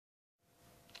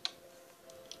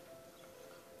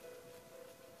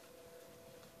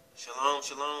Shalom,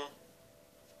 shalom.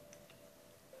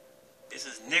 This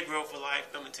is Negro for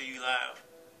Life coming to you live.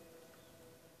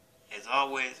 As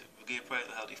always, we give praise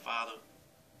to Heavenly Father,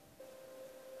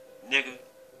 nigger,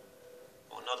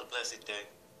 on another blessed day,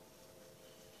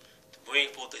 to bring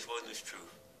forth this word and this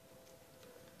truth.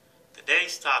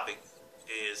 Today's topic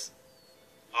is,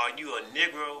 are you a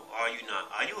Negro or are you not?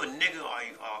 Are you a nigger or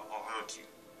aren't you?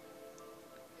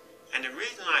 And the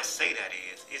reason I say that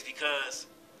is because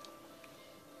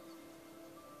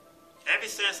ever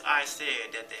since I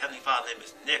said that the Heavenly Father's name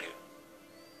is nigger,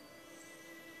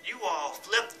 you all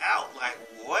flipped out like,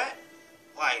 what?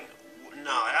 Like,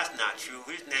 no, that's not true.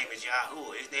 His name is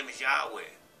Yahuwah. His name is Yahweh.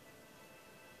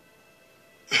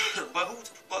 but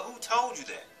who told you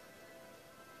that?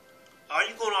 Are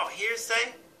you going off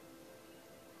hearsay?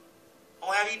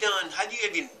 Or have you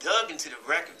even dug into the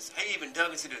records? Have you even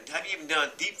done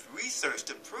deep research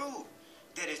to prove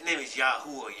that his name is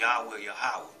Yahuwah, Yahweh,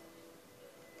 Yahweh?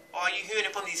 Or are you hearing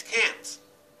it from these camps?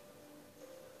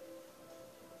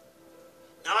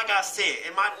 Now, like I said,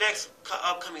 in my next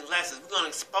upcoming lessons, we're going to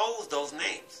expose those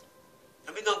names.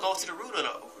 And we're going to go to the root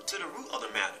of the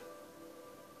matter.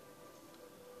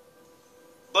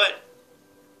 But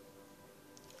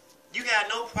you got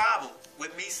no problem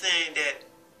with me saying that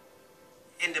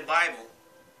in the Bible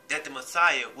that the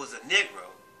Messiah was a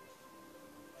Negro,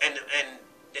 and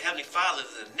the Heavenly Father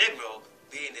is a Negro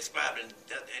being described in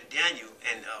Daniel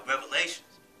and Revelations.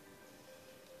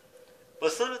 But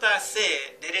as soon as I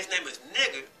said that his name is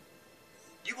nigger,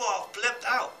 you all flipped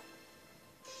out.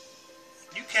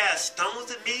 You cast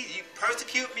stones at me, you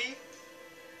persecute me.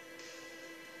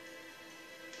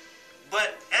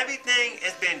 But everything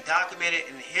has been documented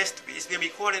in history. It's been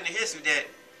recorded in history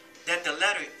that the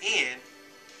letter N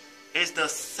is the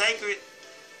sacred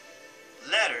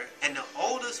letter and the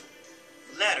oldest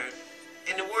letter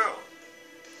in the world.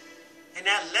 And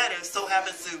that letter so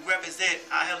happens to represent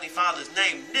our Heavenly Father's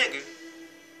name, nigger,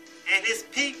 and his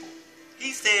people.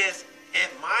 He says,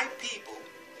 if my people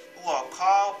who are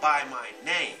called by my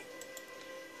name.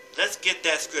 Let's get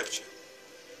that scripture.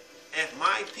 If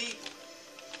my people.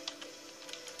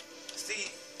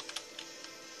 See,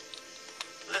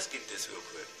 let's get this real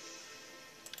quick.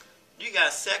 You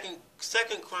got Second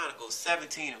Chronicles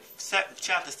 17,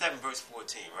 chapter 7, verse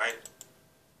 14, right?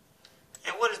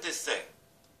 And what does this say?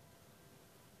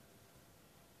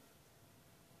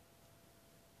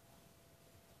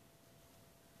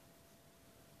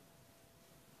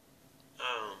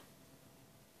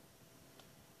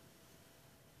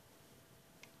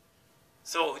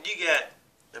 So you got,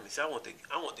 let me see, I want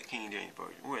the King James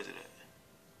Version. Where is it at?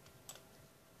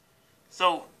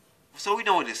 So we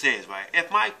know what it says, right?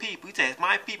 If my people, he says,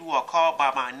 my people who are called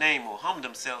by my name will humble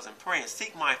themselves and pray and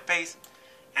seek my face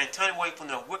and turn away from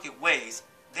their wicked ways,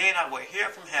 then I will hear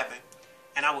from heaven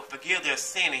and I will forgive their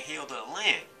sin and heal their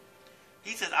land.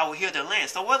 He says, I will heal their land.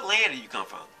 So what land do you come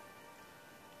from?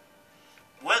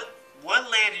 What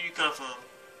land do you come from?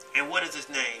 And what is his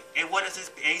name? And what is his?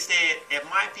 And he said, if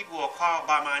my people are called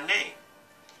by my name.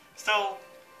 So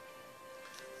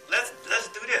let's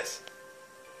do this.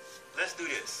 Let's do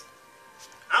this.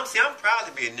 I'm proud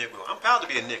to be a Negro. I'm proud to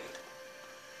be a nigger.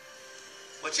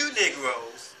 But you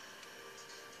Negroes,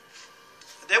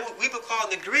 we were called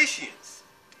Negretians.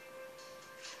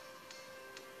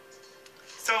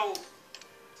 So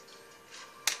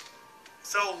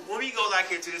when we go like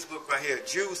here to this book right here,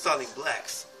 Jews Selling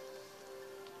Blacks.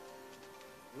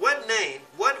 What name,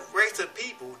 what race of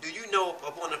people do you know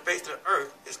upon the face of the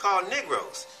earth is called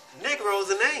Negroes? Negroes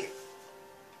a name.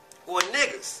 Or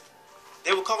niggers.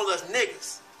 They were calling us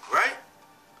niggers, right?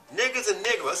 Niggers and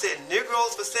Negroes. I said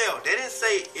Negroes for sale. They didn't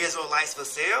say Israelites for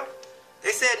sale.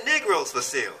 They said Negroes for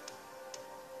sale.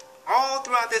 All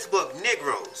throughout this book,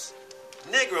 Negroes.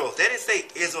 Negroes. They didn't say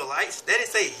Israelites. They didn't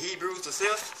say Hebrews for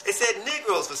sale. They said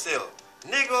Negroes for sale.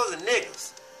 Negroes and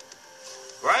niggers.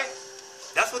 Right?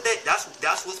 That's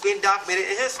what's been documented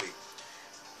in history.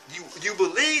 You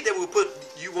believe that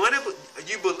you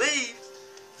believe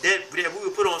that we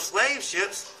were put on slave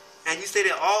ships, and you say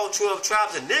that all 12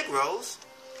 tribes are Negroes.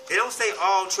 They don't say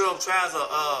all 12 tribes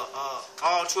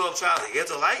are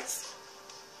Israelites.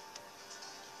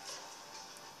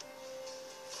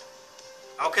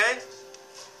 Okay?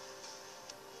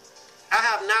 I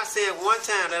have not said one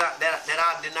time that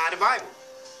I deny the Bible.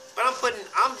 But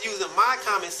I'm using my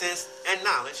common sense and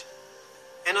knowledge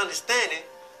and understanding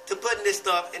to putting this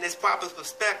stuff in its proper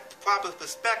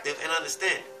perspective and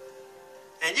understanding.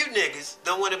 And you niggas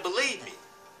don't want to believe me.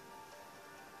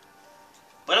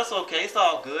 But it's okay. It's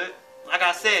all good. Like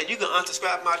I said, you can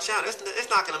unsubscribe my channel. It's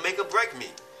not going to make or break me.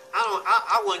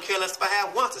 I wouldn't care less if I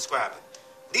had one subscriber.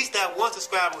 At least that one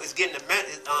subscriber is getting the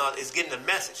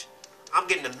message. I'm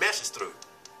getting the message through.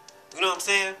 You know what I'm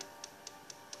saying?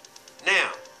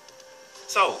 Now,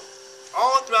 so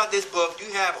all throughout this book,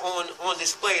 you have on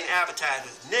display and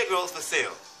advertisements, Negroes for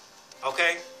sale.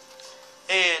 Okay?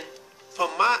 And from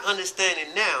my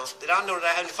understanding now, that I know that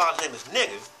our Heavenly Father's name is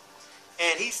Nigger,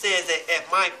 and he says that if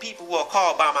my people who are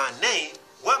called by my name,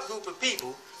 what group of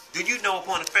people do you know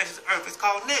upon the face of the earth is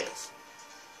called niggers?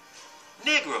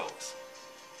 Negroes.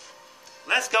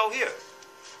 Let's go here.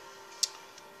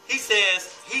 He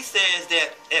says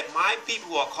that if my people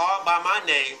who are called by my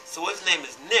name, so his name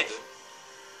is Nigger,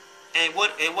 and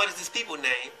what is his people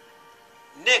name?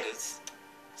 Niggers,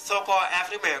 so-called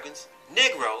African Americans,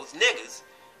 Negroes, niggers,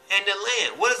 and the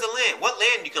land. What is the land? What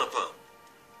land do you come from?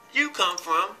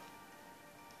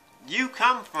 You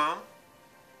come from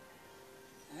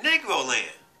Negro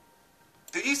land.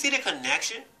 Do you see the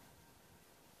connection?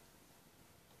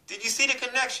 Did you see the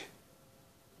connection?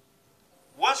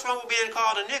 What's wrong with being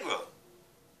called a Negro?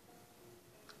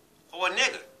 Or a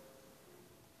nigger?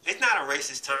 It's not a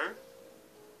racist term.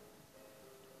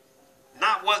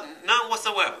 None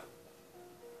whatsoever.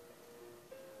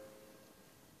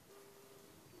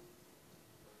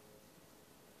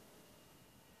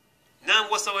 None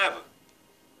whatsoever.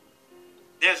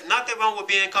 There's nothing wrong with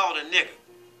being called a nigger.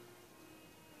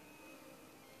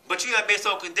 But you have been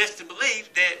so conditioned to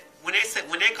believe that when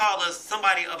they call us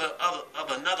somebody of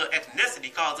another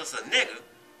ethnicity calls us a nigger,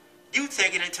 you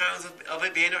take it in terms of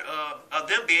it being of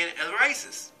them being a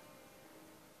racist.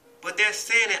 But they're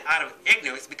saying it out of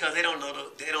ignorance because they don't know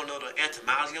the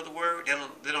etymology of the word.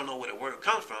 They don't know where the word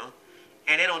comes from,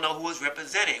 and they don't know who it's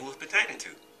representing, who it's pertaining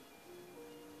to.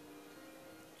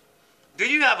 Do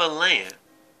you have a land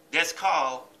that's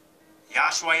called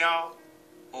Yashrael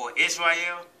or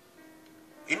Israel?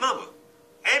 Remember,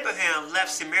 Abraham left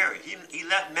Samaria. He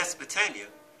left Mesopotamia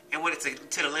and went to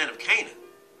the land of Canaan.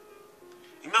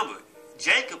 Remember,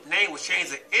 Jacob's name was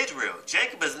changed to Israel.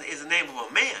 Jacob is the name of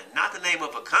a man, not the name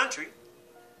of a country.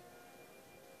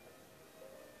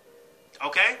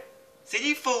 Okay? See,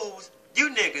 you fools, you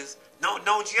niggas don't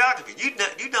know geography. You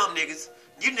dumb niggas,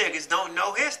 you niggas don't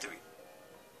know history.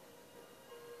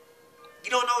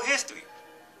 You don't know history.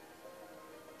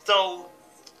 So,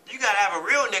 you got to have a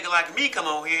real nigga like me come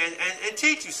on here and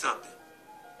teach you something.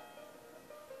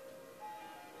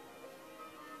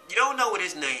 You don't know what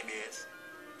his name is.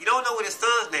 You don't know what his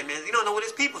son's name is. You don't know what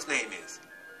his people's name is.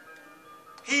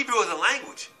 Hebrew is a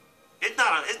language. It's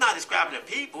not describing the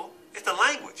people. It's the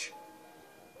language.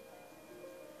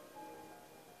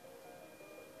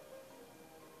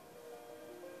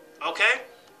 Okay?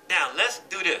 Now, let's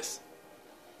do this.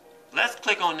 Let's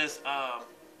click on this.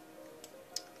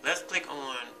 Let's keep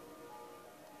on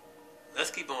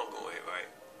going, right?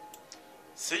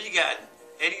 So you got,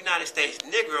 in the United States,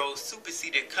 Negro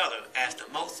superseded color as the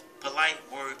most polite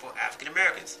word for African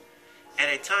Americans at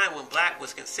a time when black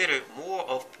was considered more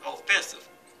offensive.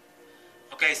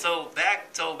 Okay, so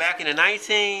back in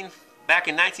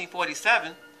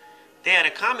 1947, they had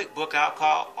a comic book out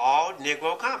called All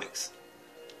Negro Comics.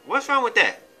 What's wrong with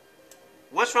that?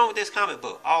 What's wrong with this comic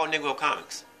book, All Negro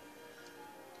Comics?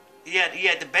 He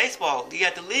had the baseball, he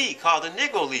had the league called the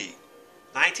Negro League,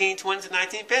 1920 to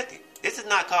 1950. This is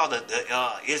not called the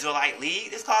Israelite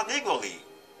League. It's called Negro League.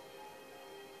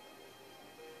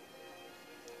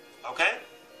 Okay?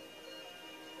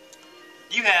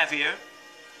 You have here,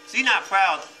 so you're not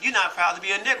proud to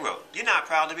be a Negro. You're not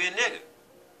proud to be a nigger.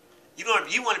 You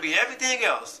want to be everything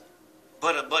else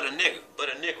but a nigger, but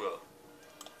a Negro.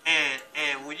 And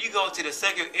when you go to the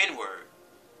Sacred N-Word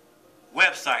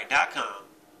website.com,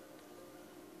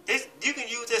 you can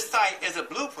use this site as a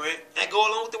blueprint and go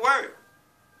along with the word.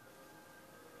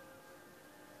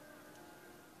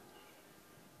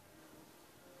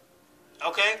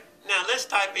 Okay? Now let's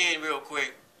type in real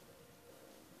quick.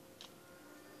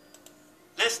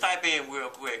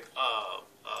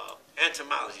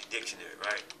 Etymology dictionary,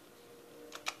 right?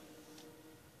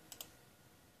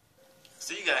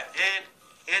 So you got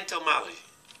entomology.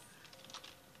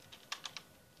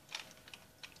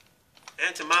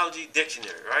 Entomology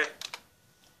dictionary, right?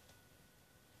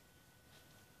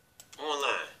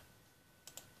 Online.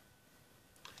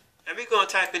 And we're going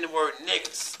to type in the word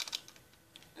niggers.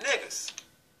 Niggers.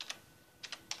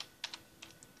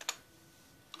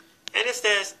 And it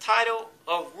says title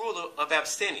of ruler of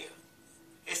Abyssinia.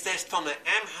 It says from the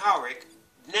Amharic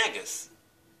negus.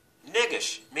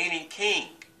 Negish, meaning king.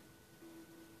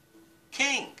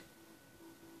 King.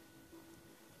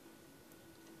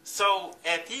 So,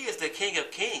 if he is the King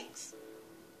of Kings,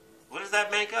 what does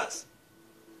that make us?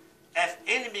 As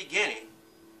in the beginning,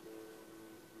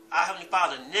 our Heavenly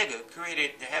Father, nigger,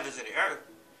 created the heavens and the earth,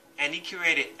 and He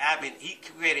created Adam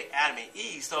and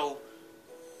Eve. So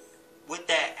with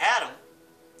that Adam,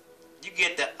 you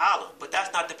get the Aleph, but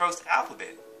that's not the first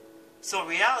alphabet. So in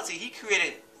reality, He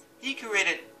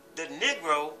created the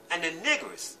Negro and the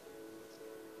Negress.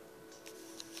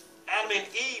 Adam and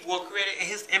Eve were created in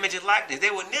His image and likeness. They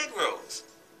were Negroes.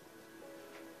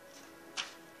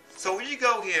 So when you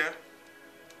go here,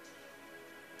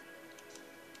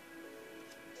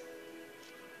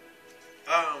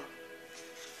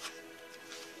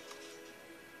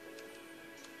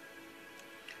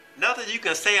 nothing you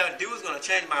can say or do is going to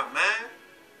change my mind.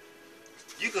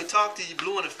 You can talk to you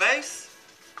blue in the face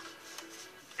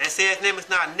and say his name is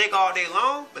not Nick all day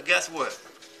long, but guess what?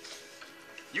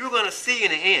 You're going to see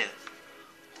in the end.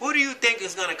 Who do you think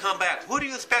is going to come back? Who do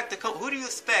you expect to come? Who do you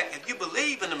expect, if you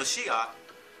believe in the Mashiach,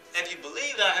 if you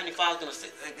believe that Heavenly Father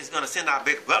is going to send our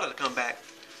big brother to come back,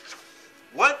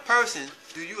 what person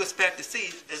do you expect to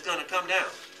see is going to come down?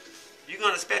 You're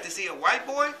going to expect to see a white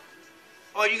boy,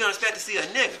 or are you going to expect to see a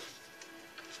nigger?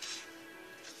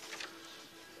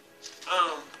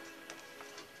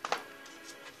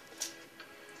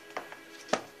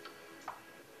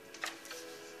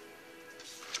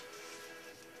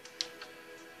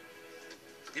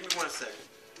 Give me 1 second.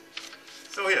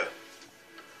 So here,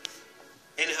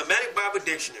 in the Hermetic Bible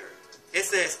Dictionary, it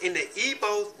says in the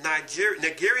Igbo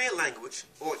Nigerian language,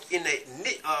 or in the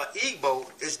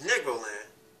Igbo is Negro land.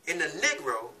 In the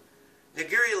Negro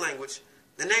Nigerian language,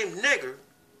 the name nigger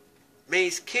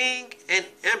means king and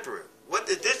emperor. What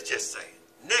did this just say?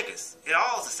 Niggas. It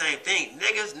all is the same thing.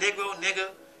 Niggas, Negro, nigger,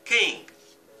 king.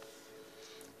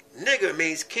 Nigger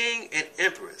means king and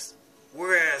empress,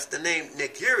 whereas the name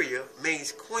Nigeria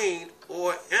means queen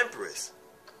or empress.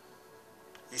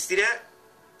 You see that?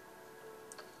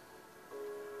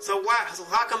 So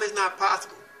how come it's not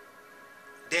possible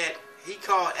that He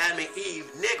called Adam and Eve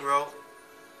Negro,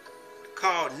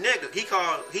 called nigger? He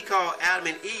called Adam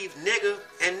and Eve nigger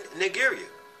and Nigeria.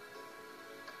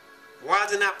 Why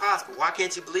is it not possible? Why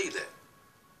can't you believe that?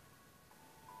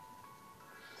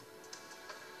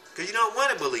 Because you don't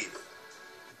want to believe it.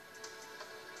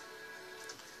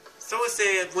 So it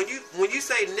says, when you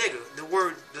say nigger,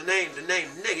 the name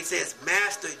nigger, it says,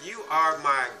 Master, you are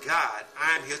my God.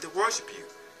 I am here to worship you.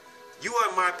 You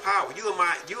are my power. You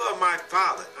are my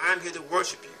Father. I am here to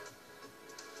worship you.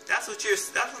 That's what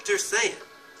you're saying.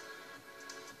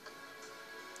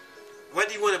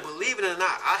 Whether you want to believe it or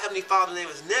not, our Heavenly Father's name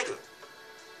is nigger.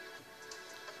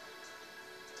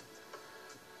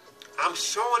 I'm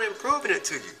showing and proving it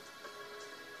to you.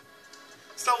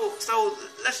 So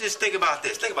let's just think about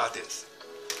this. Think about this.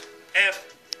 If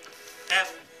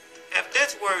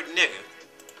this word nigger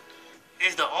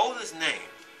is the oldest name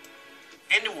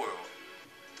in the world,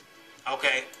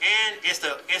 okay, and it's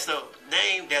the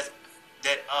name that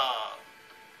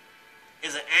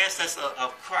is an ancestor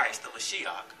of Christ, the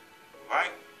Mashiach,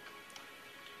 right?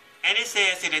 And it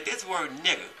says here that this word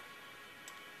nigger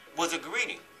was a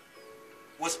greeting,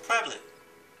 was prevalent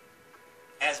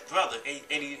as brother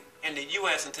in the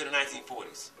U.S. until the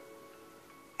 1940s.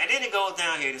 And then it goes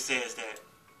down here that says that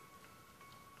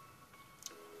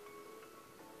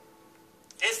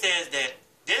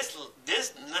this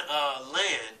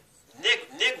land,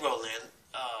 Negro land,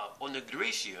 or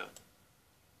Negritia,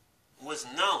 was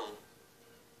known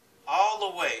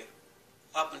all the way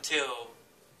up until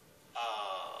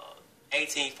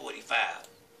 1845,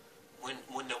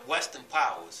 when the Western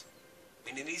powers,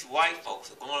 meaning these white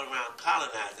folks, are going around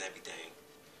colonizing everything,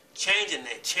 changing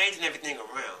everything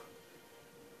around,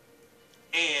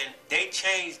 and they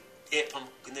changed it from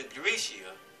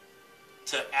Negritia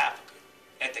to Africa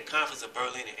at the Conference of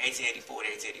Berlin in 1884 to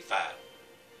 1885.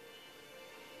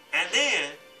 And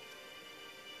then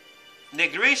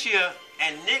Negritia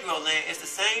and Negro land is the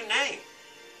same name.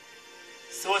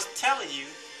 So it's telling you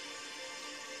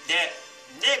that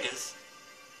niggers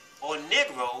or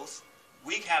Negroes,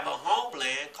 we have a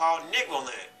homeland called Negro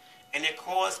land. And it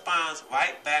corresponds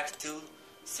right back to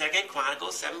 2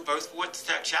 Chronicles 7 verse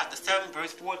 14, chapter 7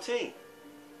 verse 14.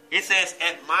 It says,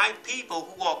 "At my people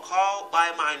who are called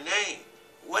by my name."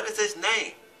 What is his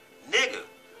name? Nigger.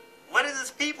 What is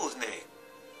his people's name?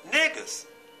 Niggers.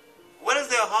 What is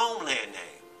their homeland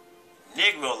name?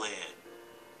 Negro land.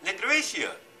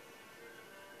 Negritia.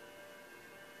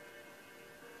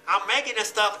 I'm making this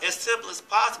stuff as simple as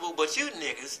possible, but you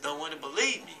niggas don't want to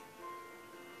believe me.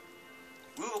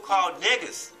 We were called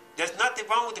niggers. There's nothing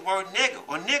wrong with the word nigger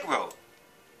or Negro.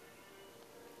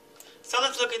 So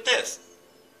let's look at this.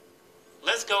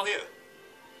 Let's go here.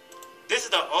 This is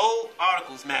the Old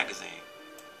Articles magazine.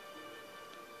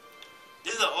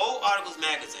 This is the Old Articles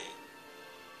magazine.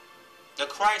 The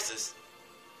Crisis,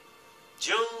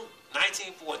 June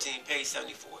 1914, page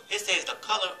 74. It says the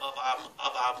color of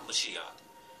our Mashiach.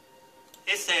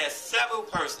 It says several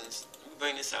persons. Let me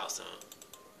bring this out, son.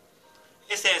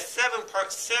 It says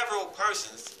several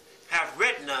persons have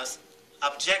written us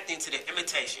objecting to the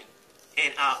imitation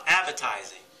in our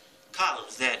advertising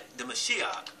columns that the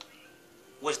Mashiach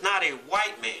was not a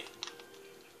white man.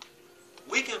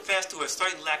 We confess to a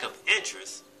certain lack of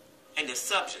interest in the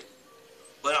subject,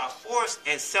 but are forced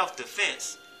in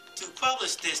self-defense to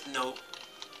publish this note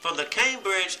from the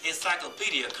Cambridge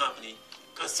Encyclopedia Company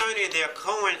concerning their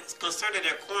corn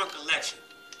collection.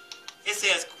 It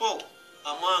says, quote,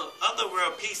 among other rare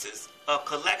pieces of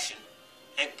collection,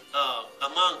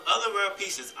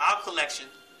 our collection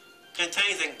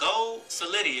contains a gold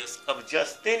solidius of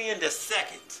Justinian II,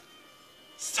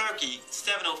 circa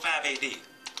 705 AD,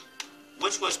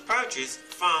 which was purchased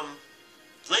from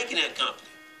Lincoln and Company,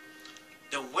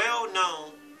 the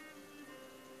well-known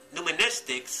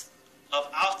numismatics of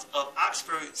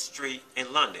Oxford Street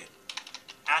in London,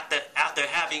 after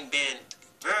having been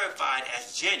verified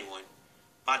as genuine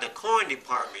by the coin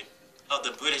department of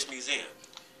the British Museum.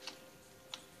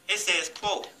 It says,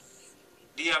 quote,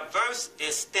 the obverse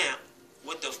is stamped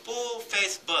with the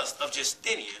full-face bust of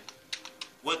Justinian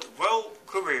with robe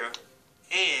career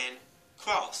and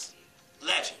cross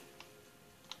legend.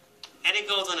 And it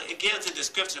goes on, it gives a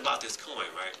description about this coin,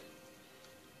 right?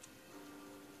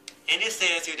 And it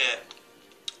says here that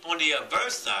on the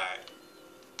obverse side,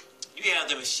 you have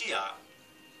the Mashiach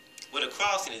with a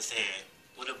cross in his hand,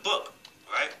 with a book,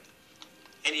 right?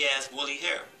 And he has woolly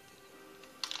hair.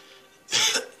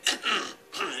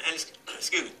 And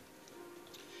excuse me.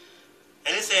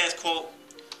 And it says, quote,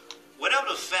 whatever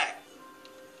the fact,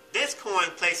 this coin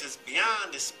places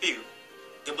beyond dispute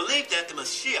the belief that the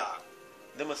Mashiach,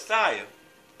 the Messiah,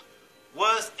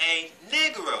 was a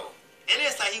Negro. It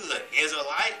is like he was an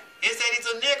Israelite. It said he's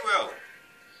a Negro.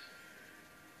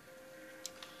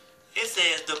 It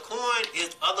says the coin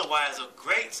is otherwise of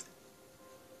great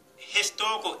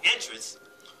historical interest,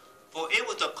 for it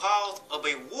was the cause of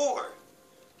a war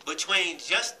between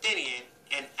Justinian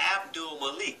and Abdul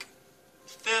Malik,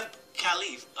 5th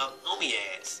Caliph of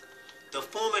Umayyads, the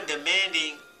former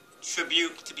demanding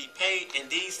tribute to be paid in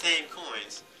these same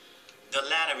coins, the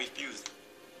latter refusing.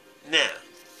 Now,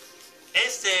 it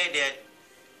said that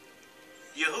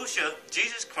Yahushua,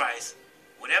 Jesus Christ,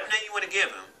 whatever name you want to give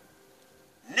him,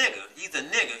 nigger, he's a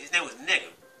nigger, his name was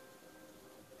nigger,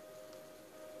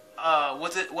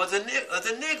 was a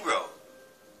Negro.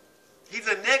 He's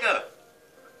a nigger.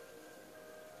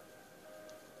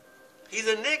 He's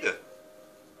a nigger.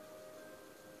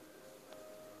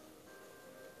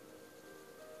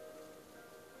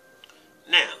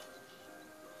 Now,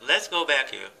 let's go back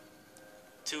here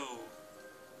to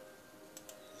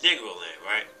Negro land,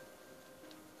 right?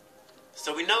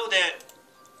 So we know that,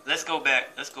 let's go back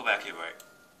here, right?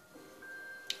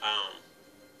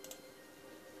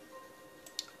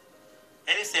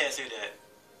 And it says here that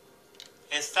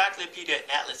encyclopedia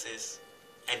atlases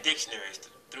and dictionaries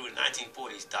through the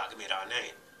 1940s document our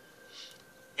name.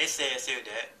 It says here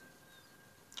that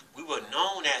we were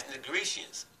known as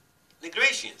Negretians.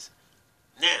 Negretians.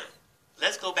 Now,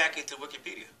 let's go back into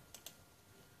Wikipedia.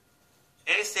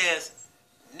 And it says,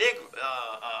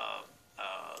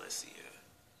 let's see here.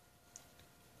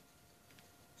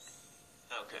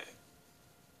 Okay.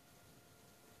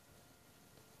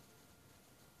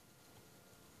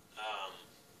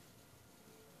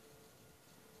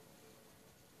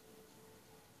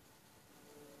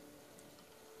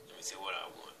 Let me see what I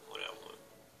want.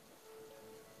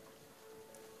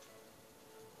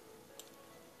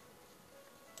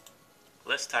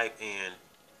 Let's type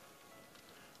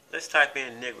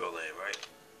in Negro land, right?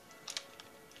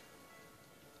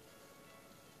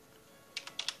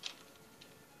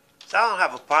 So I don't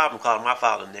have a problem calling my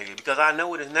father nigger because I know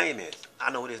what his name is. I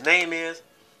know what his name is.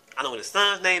 I know what his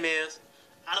son's name is.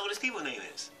 I know what his people's name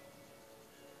is.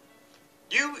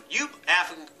 You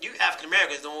African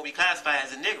Americans don't want to be classified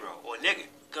as a Negro or a nigger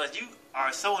because you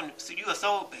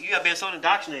have been so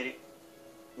indoctrinated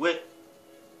with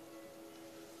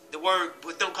the word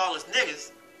what them call us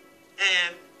niggas,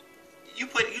 and you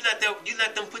let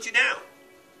them put you down.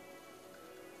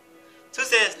 So it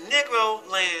says Negro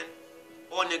land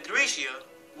or Negretia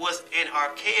was an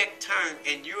archaic term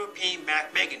in European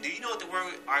map-making. Do you know what the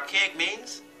word archaic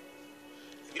means?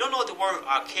 If you don't know what the word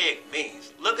archaic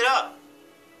means, look it up.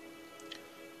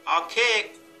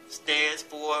 Archaic stands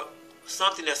for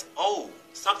something that's old,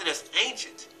 something that's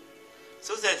ancient.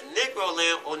 So it says Negro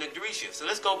land or Negretia. So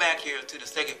let's go back here to the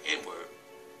second N-word.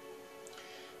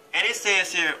 And it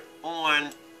says here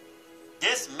on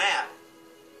this map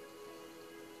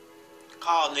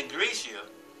called Negretia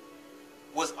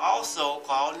was also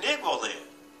called Negro land.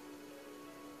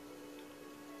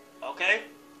 Okay?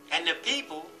 And the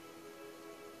people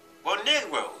were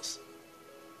Negroes.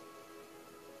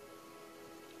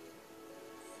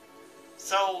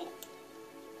 So,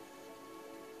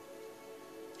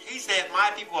 he said,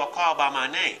 my people are called by my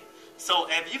name. So,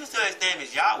 if you can say his name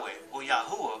is Yahweh, or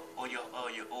Yahuwah, or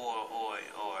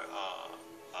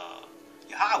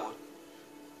Yahweh,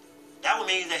 that would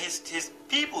mean that his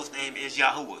people's name is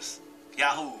Yahuwahs,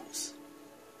 Yahu's,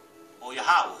 or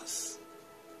Yahweh's.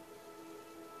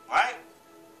 Right?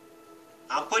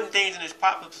 I'm putting things in its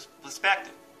proper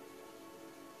perspective.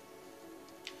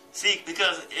 See,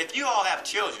 because if you all have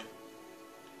children,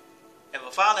 if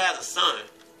a father has a son,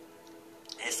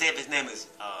 and say if his name is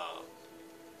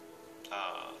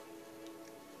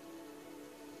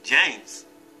James.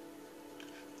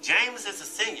 James is a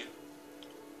senior.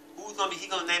 Who's gonna be? He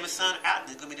gonna name his son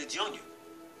after? It's gonna be the junior.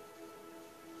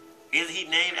 Is he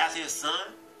named after his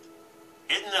son?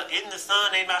 Isn't the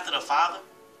son named after the father?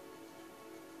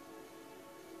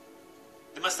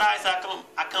 The Messiah said,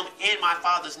 I come in my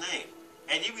Father's name,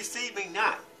 and you receive me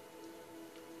not.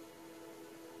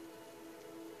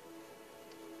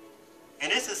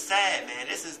 And this is sad, man.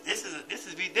 This is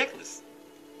ridiculous.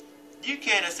 You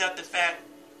can't accept the fact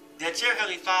that your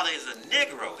Heavenly Father is a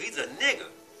Negro. He's a nigger.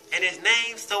 And his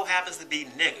name so happens to be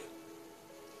nigger.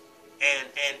 And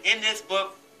in this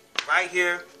book, right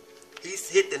here, he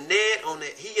hit the head on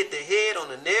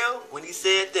the nail when he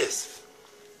said this.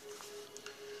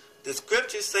 The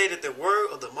scriptures say that the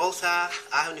word of the Most High,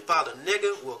 our Heavenly Father,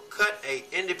 nigger, will cut an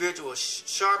individual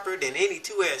sharper than any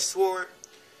two-edged sword,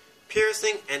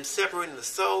 piercing and separating the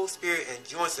soul, spirit, and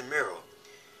joints and marrow.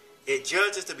 It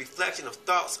judges the reflection of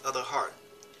thoughts of the heart.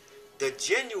 The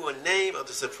genuine name of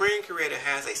the Supreme Creator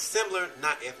has a similar,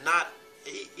 if not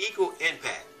equal,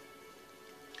 impact.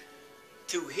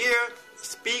 To hear,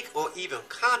 speak, or even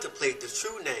contemplate the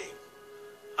true name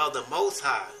of the Most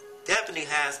High definitely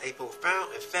has a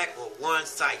profound effect on one's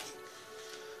psyche.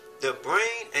 The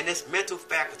brain and its mental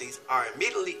faculties are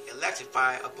immediately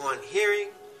electrified upon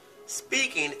hearing,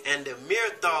 speaking, and the mere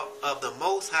thought of the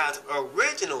Most High's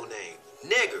original name,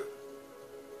 nigger.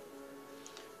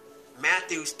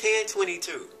 Matthews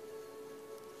 10:22.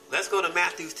 Let's go to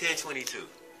Matthews 10:22.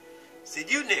 See,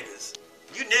 you niggas,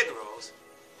 you Negroes,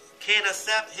 can't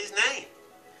accept his name.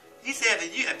 He said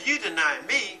that if you deny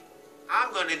me,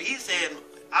 he said,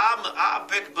 I'll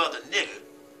break brother nigger.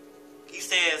 He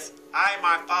says, I and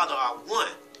my Father are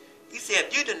one. He said,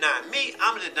 if you deny me,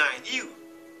 I'm denying you.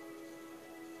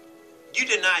 You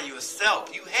deny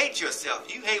yourself. You hate yourself.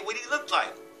 You hate what he looked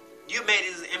like. You made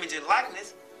his image and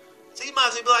likeness. So you might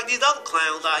as well be like these other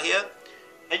clowns out here.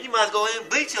 And you might as well go ahead and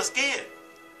bleach your skin.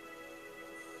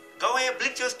 Go ahead and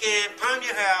bleach your skin, perm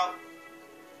your hair out,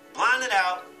 blind it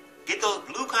out, get those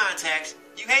blue contacts.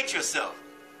 You hate yourself.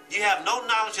 You have no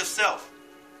knowledge of self.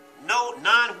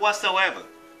 None whatsoever.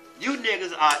 You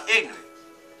niggas are ignorant.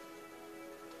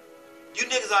 You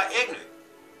niggas are ignorant.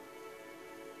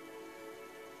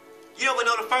 You don't even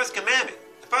know the first commandment.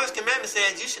 The first commandment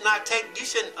says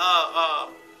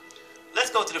let's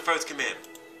go to the first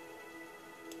commandment.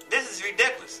 This is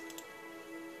ridiculous.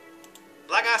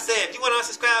 Like I said, if you want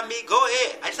to unsubscribe me, go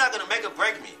ahead. I'm just not going to make or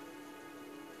break me.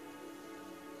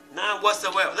 None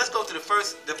whatsoever. Let's go to the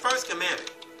first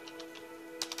commandment.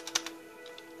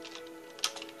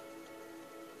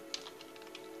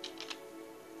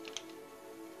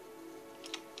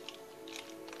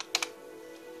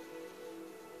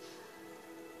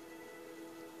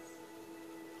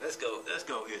 Let's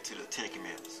go here to the Ten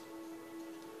Commandments.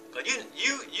 Cause you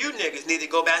niggas need to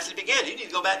go back to the beginning. You need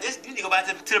to go back to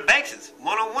the basics,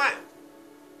 101.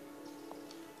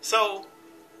 So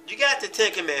you got the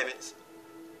Ten Commandments,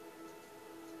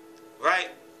 right?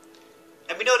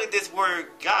 And we know that this word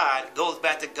God goes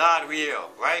back to God real,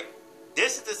 right?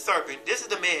 This is the serpent. This is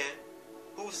the man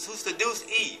who seduced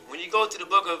Eve. When you go to the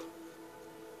book of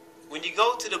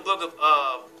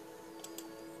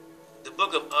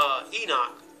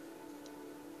Enoch.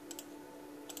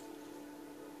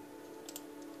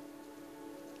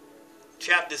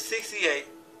 Chapter 68.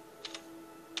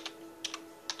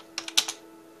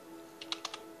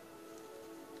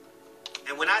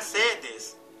 And when I said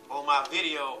this on my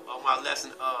video, on my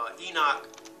lesson, on the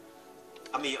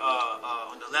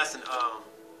lesson,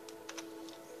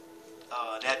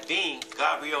 that being,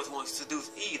 Gabriel's going to seduce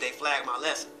Eve, they flagged my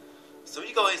lesson. So when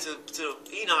you go into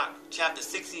Enoch chapter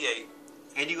 68,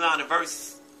 and you go on to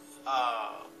verse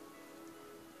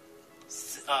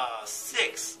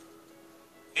 6,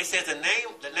 it says the name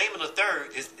of the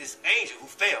third is angel who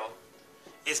fell.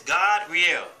 It's God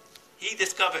Riel. he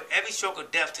discovered every stroke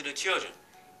of death to the children.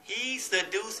 He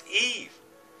seduced Eve.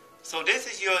 So this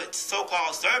is your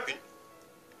so-called serpent,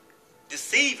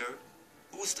 deceiver,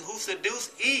 who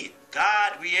seduced Eve.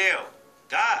 God, real.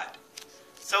 God.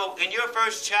 So in your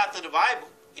first chapter of the Bible,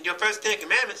 in your first 10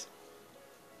 commandments,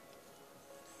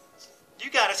 you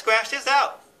got to scratch this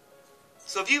out.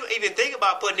 So if you even think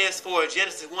about putting this for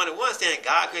Genesis 1:1, saying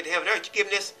God created heaven and earth,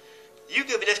 you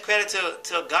giving this credit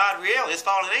to God real, his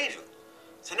fallen angel.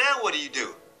 So now what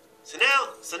do? So now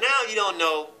you don't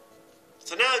know.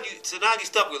 So now you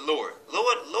stuck with Lord.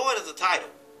 Lord is a title.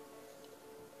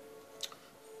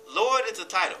 Lord is a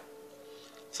title.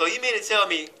 So you mean to tell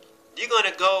me you're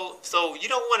gonna go? So you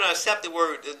don't want to accept the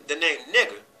word, the name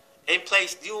nigger, in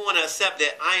place. You want to accept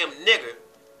that I am nigger,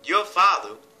 your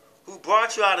father, who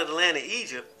brought you out of the land of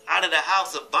Egypt, out of the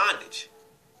house of bondage.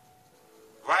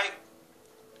 Right?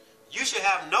 You should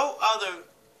have no other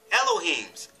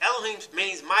Elohims. Elohims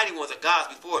means mighty ones or gods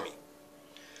before me.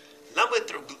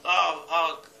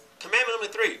 Commandment number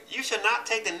 3. You shall not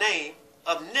take the name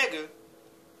of nigger,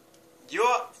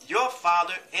 your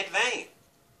father, in vain.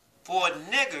 For a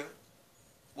nigger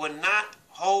will not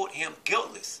hold him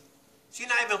guiltless. So you're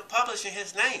not even publishing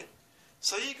his name.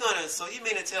 So you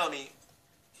mean to tell me,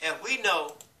 if we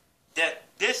know that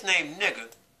this name nigger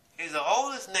is the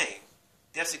oldest name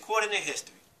that's recorded in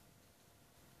history,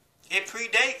 it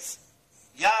predates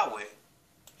Yahweh,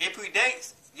 it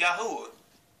predates Yahuwah,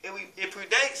 it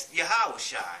predates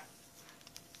Yahushai.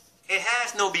 It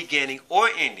has no beginning or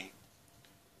ending.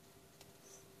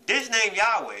 This name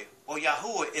Yahweh or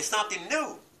Yahuwah is something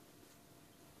new.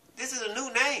 This is a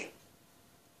new name.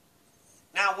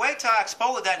 Now wait till I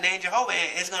expose that name Jehovah,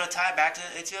 and it's going to tie back to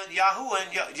Yahuwah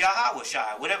and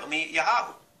Yahushai, whatever,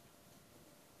 Yahweh.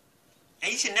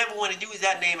 And you should never want to use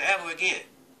that name ever again.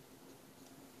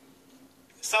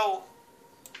 So,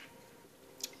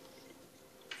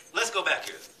 let's go back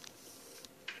here.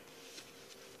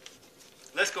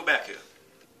 Let's go back here.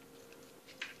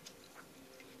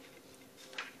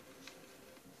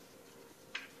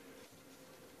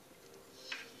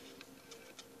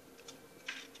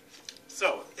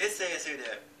 So, it says here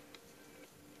that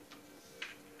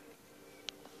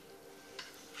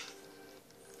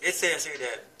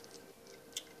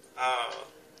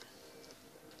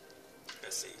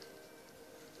let's see.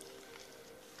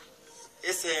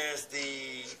 It says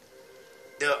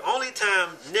the only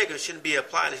time nigger shouldn't be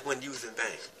applied is when used in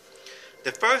vain.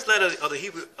 The first letter of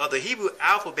the Hebrew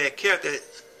alphabet character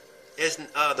is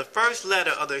the first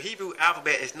letter of the Hebrew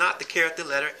alphabet is not the character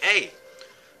letter A,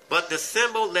 but the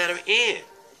symbol letter N,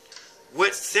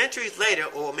 which centuries later,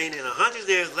 or meaning 100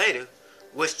 years later,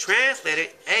 was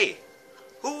translated A.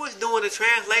 Who was doing the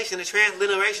translation, the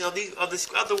transliteration of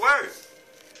the word?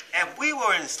 If we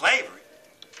were in slavery,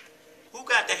 who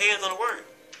got their hands on the word?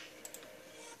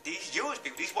 These Jewish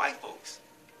people, these white folks.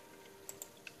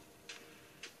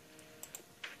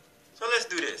 So let's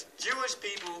do this. Jewish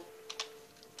people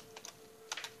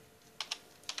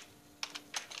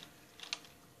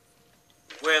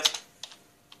with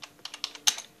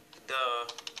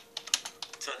the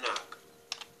Tanakh.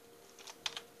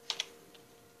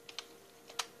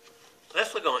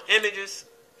 Let's look on images.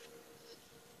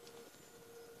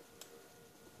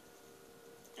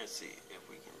 Let's see if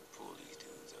we can pull these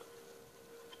dudes up.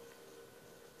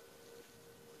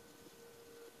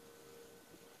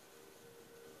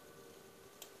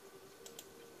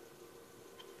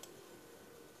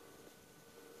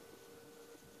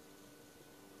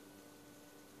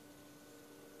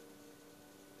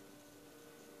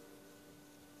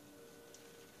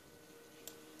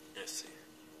 Let's see.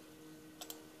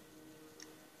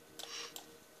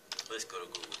 Let's go to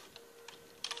Google.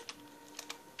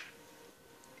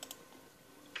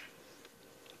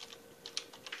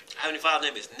 Heavenly Father's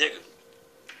name is nigger.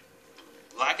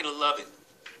 Like it or love it.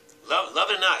 Love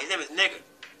it or not, his name is nigger.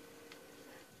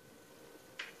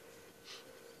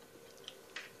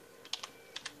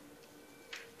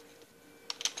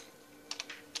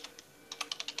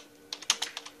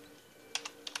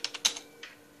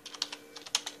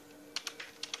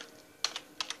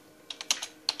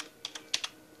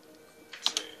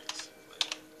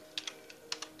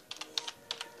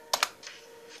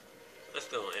 Let's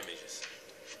go on images.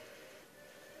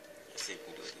 Let's see if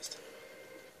we can do it this time.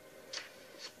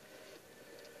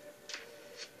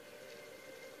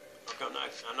 Okay,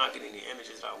 I'm not getting the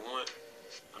images that I want.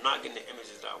 I'm not getting the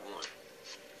images that I want.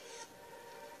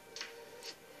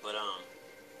 But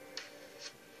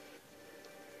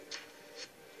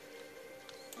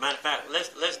matter of fact,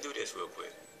 let's do this real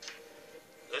quick.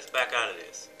 Let's back out of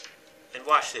this and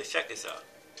watch this. Check this out.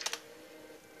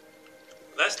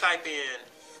 Let's type in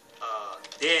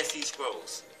Dead Sea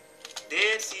Scrolls.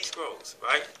 Dead Sea Scrolls,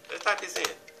 right? Let's type this in.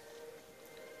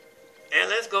 And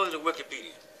let's go to the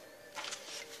Wikipedia.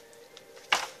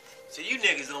 So you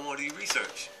niggas don't want to do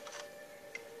research.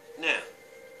 Now,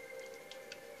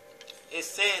 it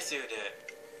says here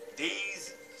that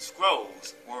these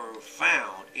scrolls were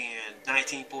found in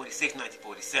 1946,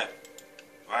 1947,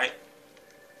 right?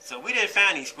 So we didn't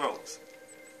find these scrolls.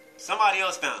 Somebody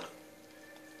else found them.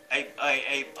 A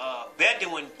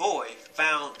Bedouin boy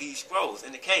found these scrolls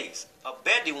in the caves. A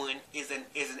Bedouin is an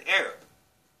Arab.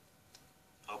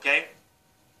 Okay?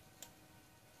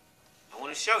 I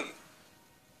want to show you.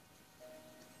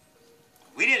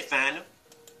 We didn't find them.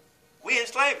 We in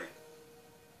slavery.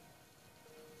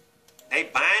 They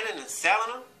buying and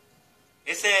selling them.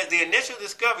 It says the initial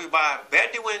discovery by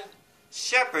Bedouin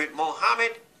shepherd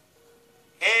Mohammed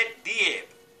Ed Diab.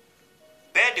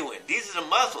 Bedouin. These are the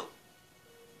Muslim.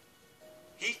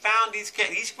 He found these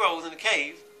scrolls in the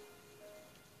cave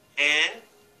and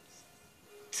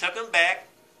took them back.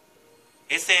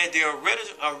 It says the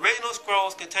original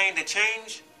scrolls contain the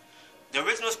change. The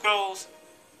original scrolls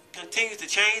continues to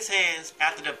change hands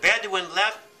after the Bedouin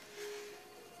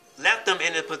left them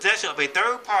in the possession of a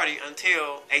third party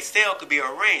until a sale could be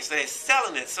arranged. So they're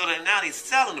selling it. So that now they're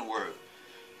selling the word.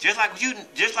 Just like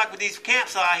what these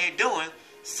camps are out here doing,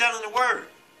 selling the word.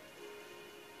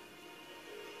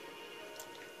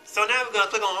 So now we're gonna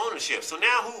click on ownership. So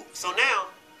now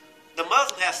the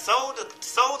Muslim has sold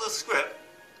the script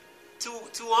to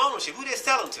ownership. Who they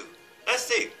selling to? Let's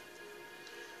see.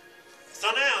 So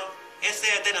now it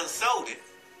says they done sold it.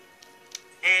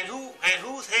 And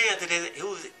whose hands is it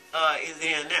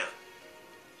in now?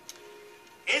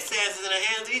 It says it's in the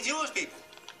hands of these Jewish people.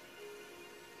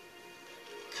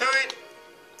 Current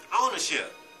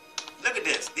ownership. Look at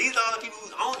this. These are the people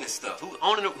who own this stuff, who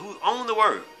own the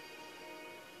word.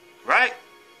 Right?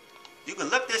 You can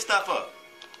look this stuff up.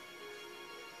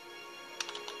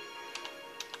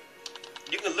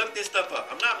 You can look this stuff up.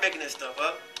 I'm not making this stuff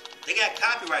up. They got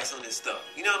copyrights on this stuff.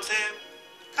 You know what I'm saying?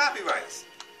 Copyrights.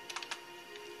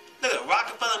 Look at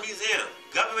Rockefeller Museum,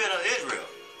 Government of Israel.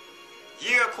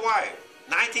 Year acquired,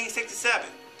 1967.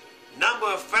 Number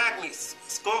of fragments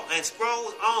and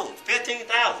scrolls owned, 15,000.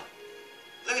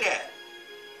 Look at that.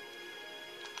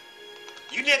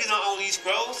 You niggas don't own these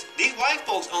scrolls. These white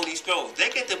folks own these scrolls. They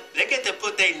get to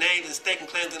put their names and stake and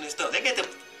claims in this stuff. They get to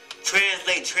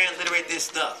transliterate this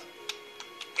stuff.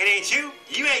 It ain't you.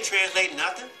 You ain't translating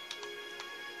nothing.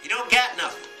 You don't got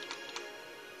nothing.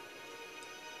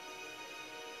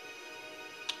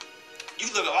 You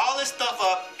can look at all this stuff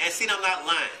up and see that I'm not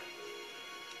lying.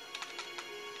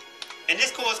 And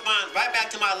this corresponds right back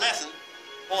to my lesson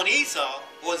on Esau,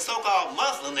 or the so-called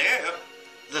Muslim, the Arab,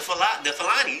 the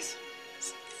Fulanis,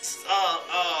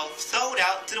 sold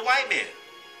out to the white man.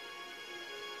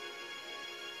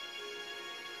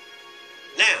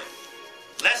 Now,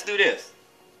 let's do this.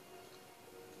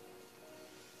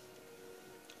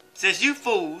 Since you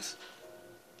fools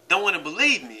don't want to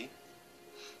believe me,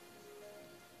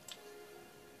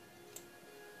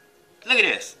 look at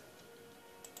this.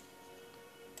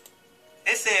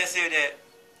 It says here that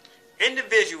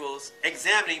individuals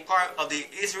examining part of the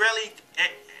Israeli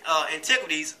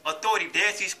Antiquities Authority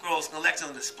Dead Sea Scrolls collection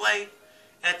on display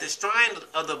at the shrine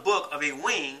of the Book of a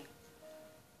Wing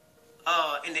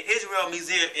in the Israel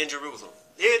Museum in Jerusalem.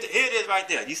 Here it is right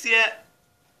there. You see that?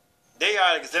 They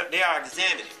are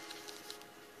examining.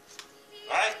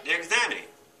 Right? They're examining.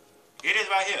 Here it is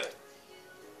right here.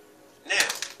 Now,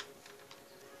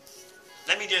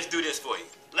 let me just do this for you.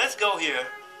 Let's go here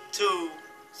to,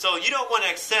 so you don't want to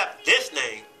accept this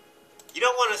name. You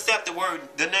don't want to accept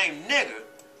the name nigger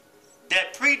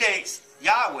that predates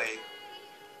Yahweh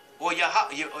or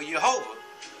Jehovah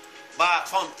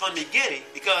from the beginning,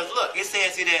 because look, it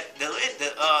says here that the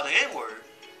N-word,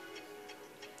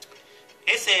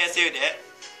 it says here that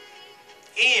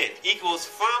N equals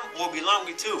from or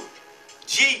belonging to.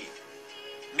 G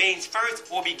means first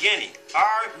or beginning.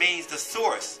 R means the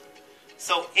source.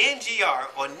 So NGR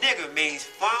or nigger means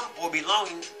from or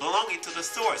belonging to the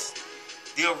source,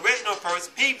 the original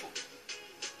first people.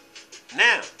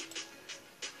 Now,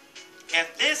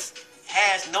 if this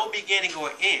has no beginning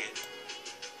or end,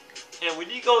 and when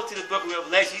you go to the book of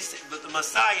Revelation, the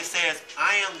Messiah says,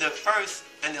 I am the first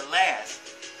and the last,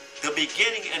 the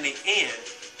beginning and the end.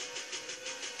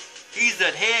 He's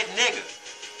the head nigger.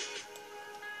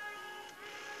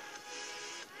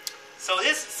 So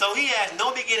he has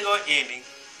no beginning or ending.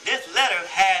 This letter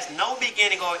has no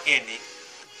beginning or ending.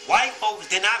 White folks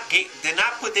did not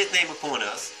put this name upon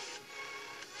us.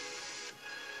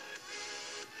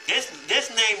 This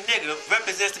name nigger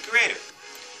represents the Creator.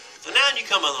 So now you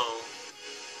come along.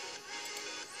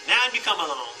 Now you come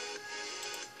along,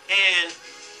 and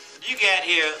you got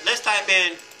here. Let's type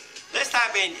in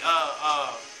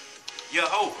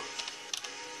Jehovah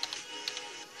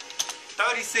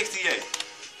 3068.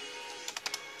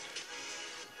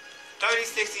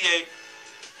 3068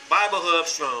 Bible Hub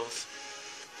Strongs.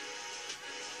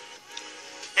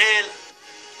 And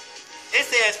it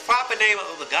says proper name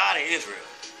of the God of Israel.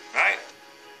 Right?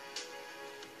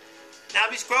 Now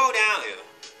we scroll down here.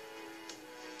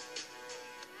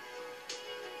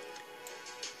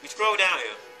 We scroll down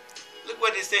here. Look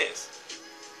what it says.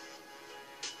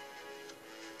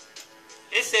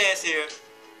 It says here,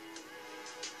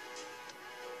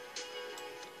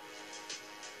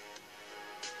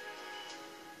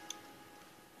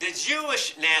 the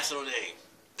Jewish national name.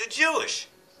 The Jewish.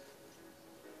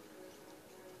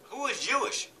 Who is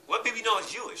Jewish? What people know is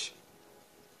Jewish?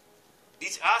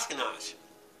 These Ashkenazi.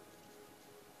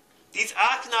 These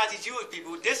Ashkenazi Jewish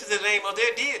people, this is the name of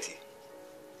their deity.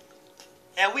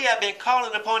 And we have been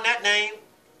calling upon that name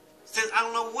since I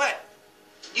don't know what.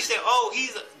 You say, oh,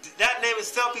 that name is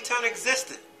self-eternal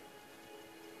existent.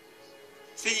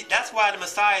 See, that's why the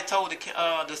Messiah told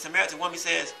the Samaritan woman, he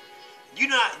says, you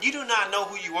do not know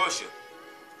who you worship.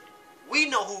 We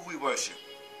know who we worship.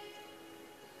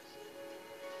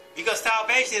 Because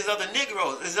salvation is of the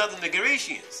Negroes, is of the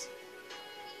Negretians.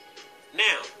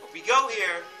 Now, if we go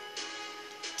here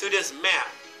to this map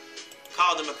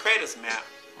called the CREATOR map,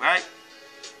 right?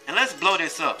 And let's blow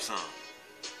this up some.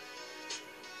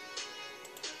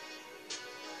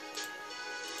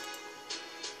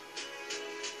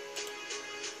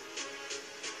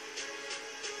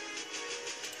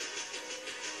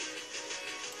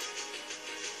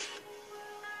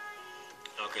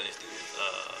 Okay, let's do this.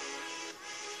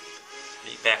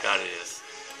 Let me back out of this.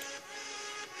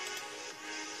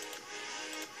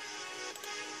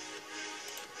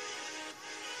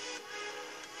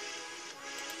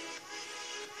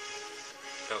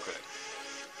 Okay.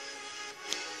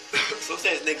 So it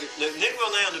says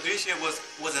Negro land of Negeria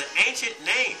was an ancient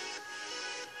name,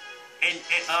 and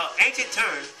ancient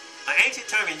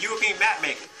term in European map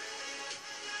making.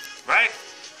 Right?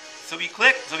 So we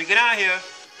get out here,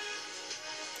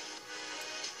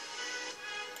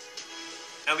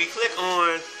 and we click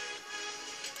on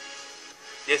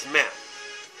this map.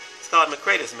 It's called the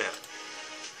CREATOR map,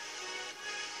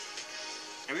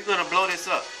 and we're gonna blow this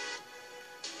up.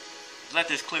 Let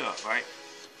this clear up, right?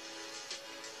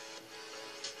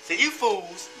 See, you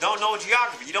fools don't know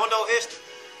geography. You don't know history.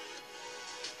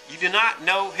 You do not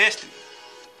know history.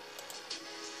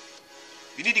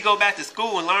 You need to go back to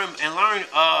school and learn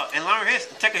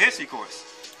history. Take a history course.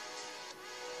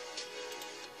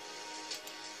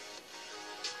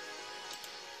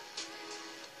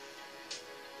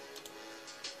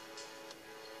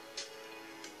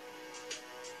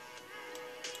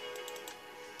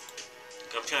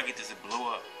 I'm trying to get this to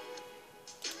blow up.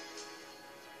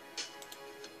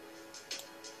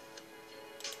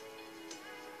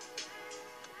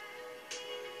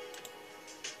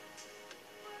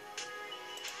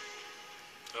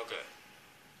 Okay.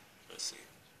 Let's see.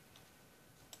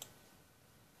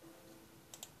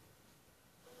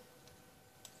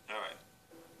 All right.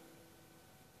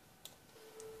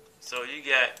 So you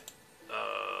got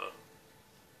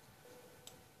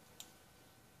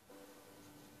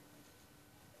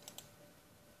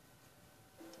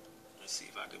let's see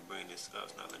if I can bring this up.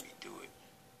 Now let me do it.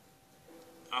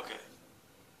 Okay.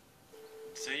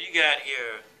 So you got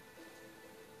here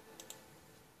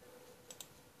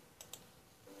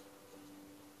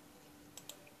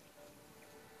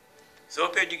so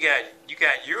up here you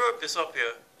got Europe that's up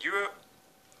here. Europe.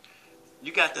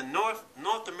 You got the North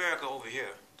America over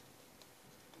here.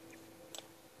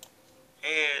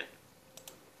 And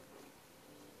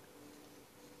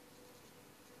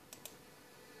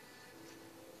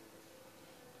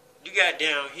you got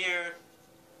down here.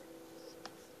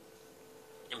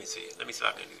 Let me see if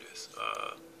I can do this.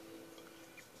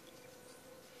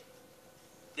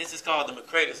 This is called the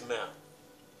CREATOR map.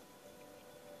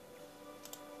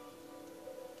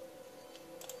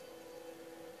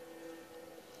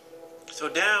 So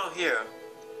down here,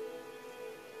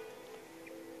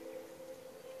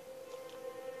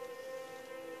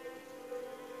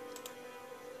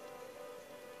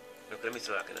 look, let me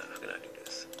see how can I do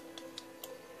this.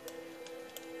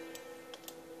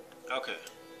 Okay.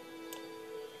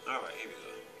 All right, here we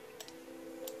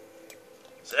go.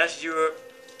 So that's Europe.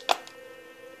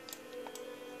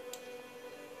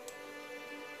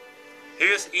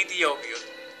 Here's Ethiopia,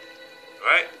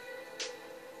 right?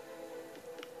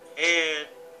 And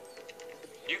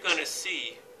you're gonna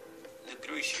see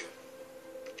Negeria.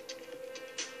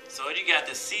 So you got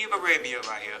the Sea of Arabia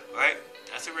right here, right?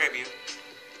 That's Arabia.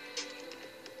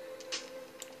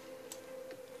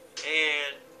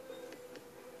 And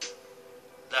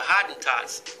the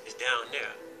Hottentots is down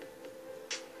there.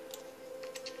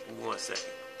 Give me 1 second.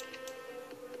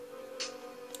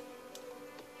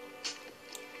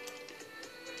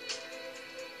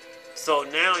 So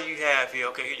now you have here,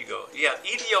 okay, here you go. You have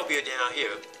Ethiopia down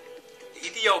here, the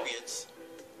Ethiopians.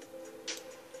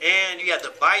 And you got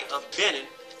the Bight of Benin,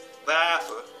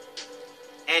 Biafra.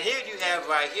 And here you have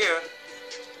right here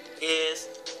is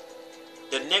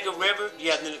the Niger River.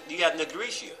 You have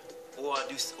Nigeria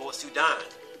or Sudan,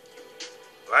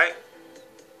 right?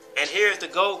 And here's the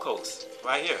Gold Coast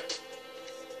right here.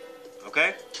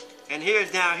 Okay? And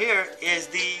here's down here is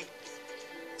the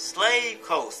Slave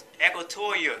Coast,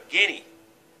 Equatorial Guinea.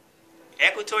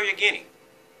 Equatorial Guinea.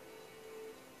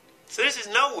 So this is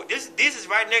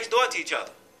right next door to each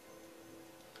other.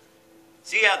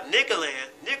 So you have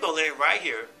Niggerland right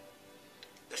here.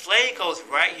 The Slave Coast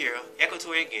right here,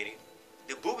 Equatorial Guinea.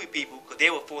 The Booby people, because they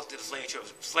were forced to the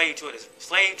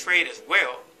slave trade as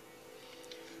well.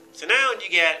 So now you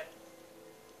got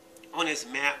on this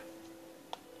map,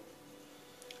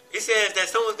 it says that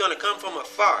someone's going to come from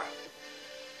afar.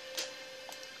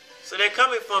 So they're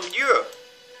coming from Europe.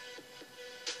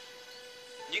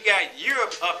 You got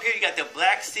Europe up here. You got the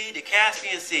Black Sea, the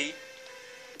Caspian Sea.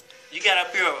 You got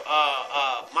up here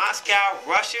Moscow,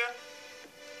 Russia,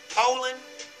 Poland.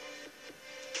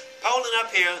 Poland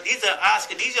up here. These are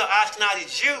Ashkenazi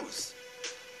Jews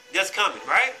that's coming,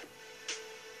 right?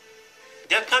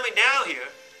 They're coming down here.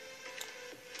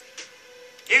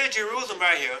 Here's Jerusalem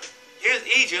right here. Here's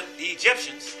Egypt, the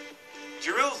Egyptians.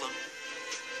 Jerusalem.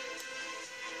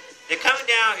 They're coming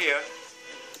down here.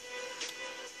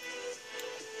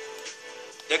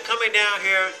 They're coming down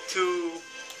here to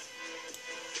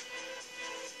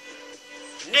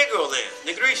Negro land,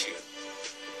 Negricia.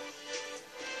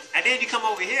 And then you come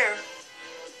over here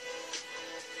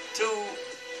to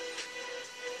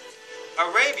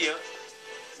Arabia,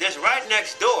 that's right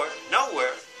next door,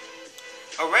 nowhere.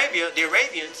 Arabia, the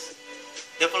Arabians,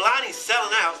 the Fulani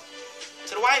selling out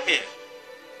to the white man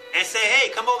and say, hey,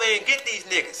 come over here and get these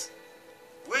niggas.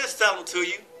 We'll sell them to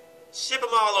you. Ship them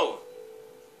all over.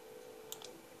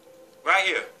 Right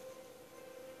here.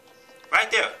 Right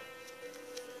there.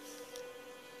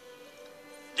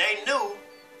 They knew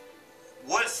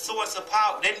what source of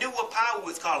power, they knew what power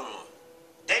was calling on.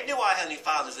 They knew our Heavenly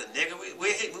Father's a nigger. We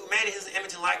made it his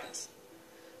image and likeness.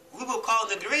 We were called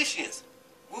the Grecians.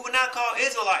 We were not called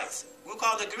Israelites. We were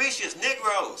called the Grecians,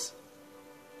 Negroes.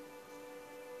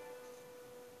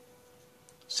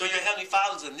 So your Heavenly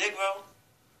Father's a Negro.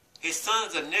 His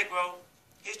sons are Negro.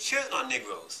 His children are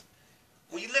Negroes.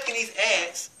 When you look at these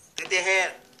ads that they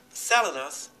had selling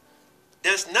us,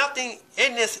 there's nothing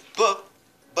in this book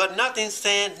but nothing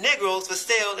saying Negroes for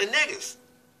sale and niggers.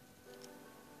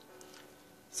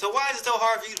 So why is it so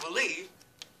hard for you to believe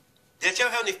that your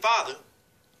Heavenly Father,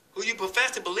 who you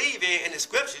profess to believe in the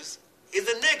scriptures, is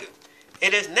a nigger?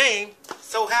 And his name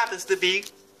so happens to be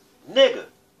nigger.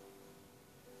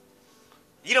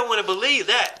 You don't want to believe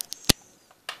that.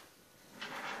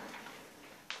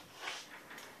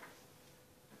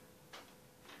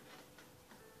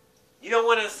 You don't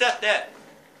want to accept that.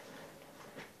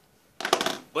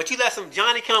 But you let some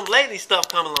Johnny-come-lately stuff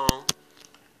come along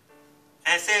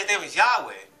and say that there was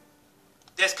Yahweh.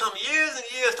 That's come years and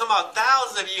years, come out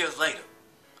thousands of years later.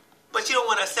 But you don't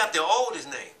want to accept the oldest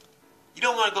name. You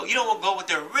don't want to go with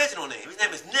the original name. His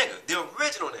name is Nigger, the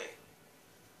original name.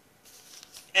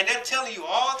 And they're telling you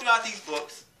all throughout these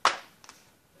books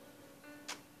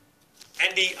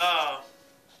and the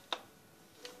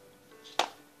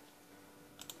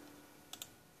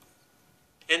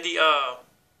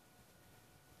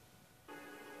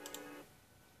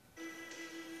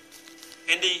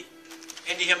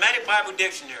in the Hermetic Bible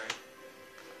Dictionary,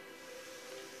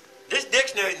 this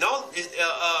dictionary,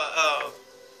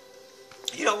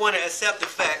 you don't want to accept the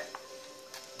fact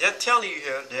they're telling you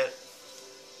here that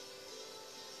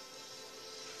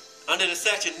under the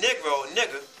section Negro,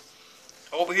 nigger,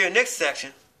 over here in next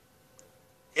section,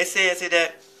 it says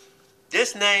that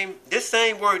this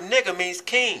same word nigger means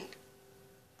king.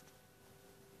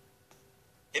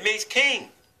 It means king.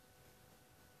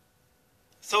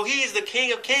 So he is the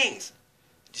King of Kings.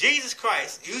 Jesus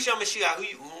Christ, Yeshua Mashiach,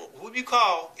 who you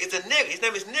call, is a nigger. His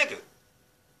name is Nigger.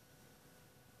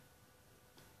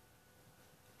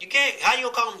 You can't, how you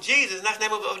gonna call him Jesus and that's the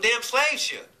name of a damn slave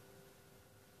ship?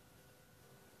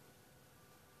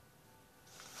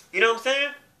 You know what I'm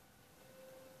saying?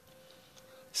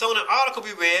 So in an article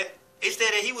we read, it said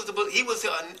that he was a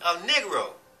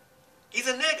Negro. He's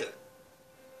a nigger.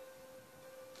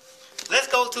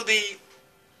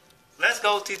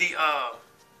 go to the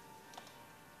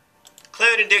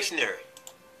Clarendon Dictionary.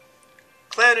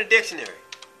 Clarendon Dictionary.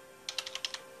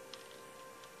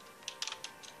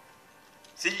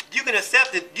 See, you can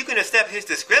accept it. You can accept his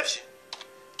description.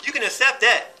 You can accept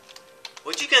that.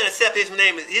 But you can't accept his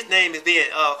name. His name is being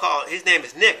called. His name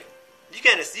is nigger. You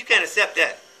can't accept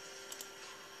that.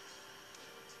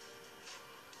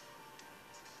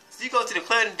 So you go to the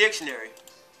Challange Dictionary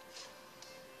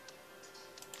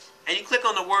and you click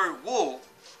on the word wool.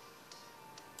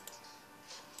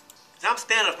 I'm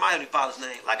standing up for my Heavenly Father's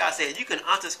name. Like I said, you can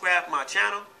unsubscribe from my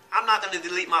channel. I'm not going to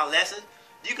delete my lessons.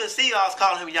 You can see I was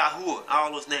calling him Yahuwah,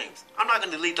 all those names. I'm not going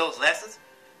to delete those lessons.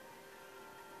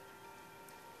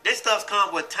 This stuff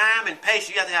comes with time and patience.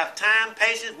 You have to have time,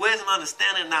 patience, wisdom,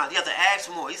 understanding, and knowledge. You have to ask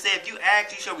for more. He said, if you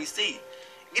ask, you shall receive.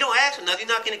 If you don't ask for nothing,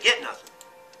 you're not going to get nothing.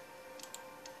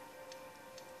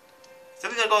 So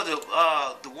we're going to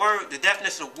go to the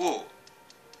definition of wool.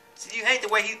 So you hate the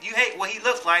way you hate what he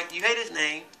looks like. You hate his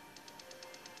name.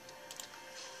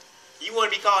 You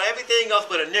want to be called everything else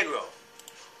but a Negro.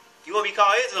 You want to be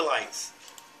called Israelites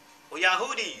or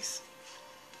Yahudis.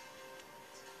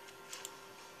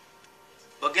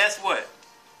 But guess what?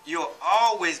 You're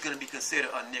always going to be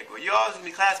considered a Negro. You're always going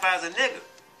to be classified as a nigger.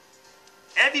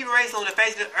 Every race on the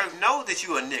face of the earth knows that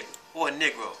you're a nigger or a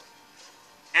Negro.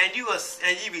 And you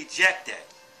reject that.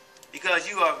 Because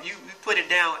you put it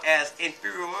down as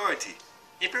inferiority.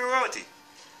 Inferiority.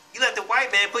 You let the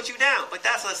white man put you down. But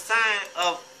that's a sign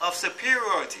of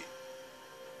superiority.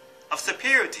 Of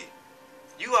superiority.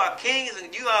 You are kings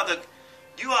and you are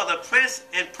the prince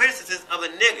and princesses of a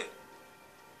nigger.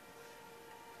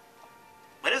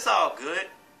 But it's all good.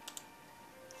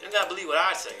 You don't gotta believe what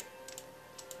I say.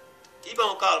 Keep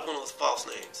on calling upon those false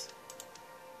names.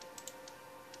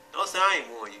 Don't say I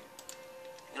ain't warn you.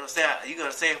 You're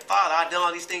gonna say, Father, I done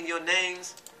all these things in your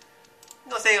names.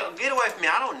 You're gonna say, get away from me.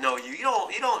 I don't know you.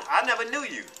 I never knew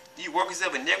you. You workers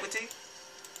of iniquity.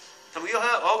 So we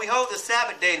hold the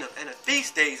Sabbath day and the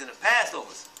feast days and the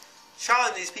Passovers,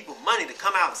 charging these people money to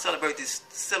come out and celebrate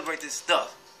this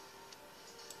stuff.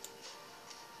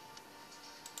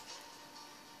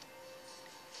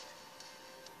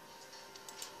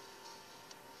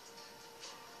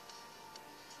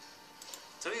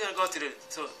 So we're gonna go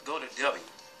to W.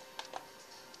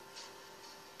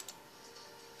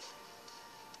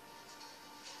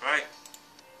 Right?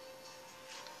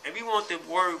 And we want the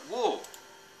word wool.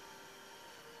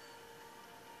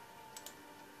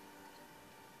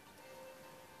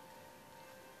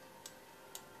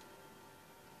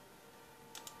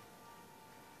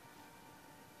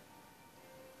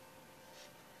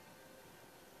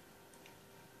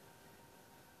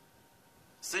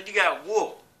 So you got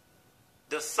wool.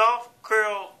 The soft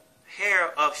curled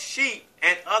hair of sheep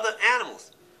and other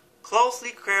animals. Closely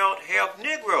curled hair of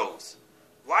Negroes.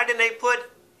 Why didn't they put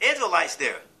Israelites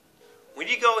there? When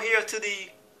you go here to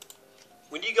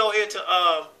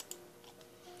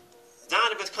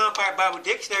Zondervan's Compiled Bible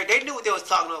Dictionary, they knew what they was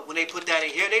talking about when they put that in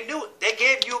here. They knew it. They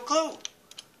gave you a clue.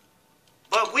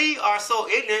 But we are so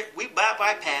ignorant, we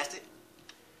bypassed it.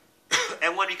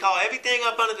 And when we call everything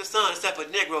up under the sun except for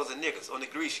Negroes and niggers or the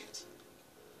Grecians.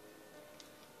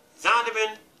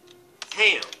 Zondervan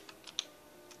Ham.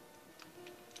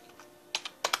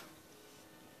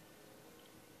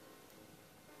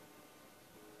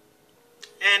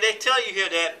 And they tell you here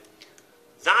that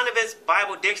Zondervan's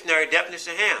Bible Dictionary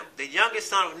definition of Ham, the youngest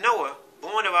son of Noah,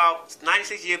 born about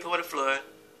 96 years before the flood,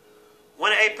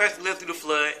 one of 8 persons lived through the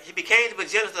flood. He became the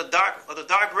progenitors of the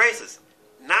dark races,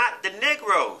 not the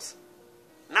Negroes.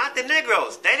 Not the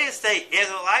Negroes. They didn't say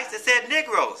Israelites. They said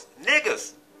Negroes.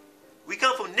 Niggers. We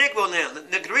come from Negro land,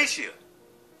 Negricia.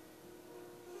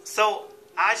 So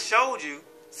I showed you.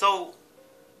 So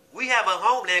we have a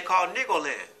homeland called Negro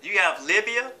land. You have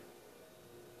Libya.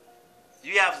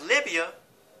 You have Libya,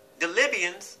 the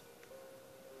Libyans,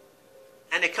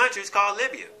 and the country is called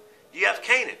Libya. You have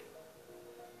Canaan.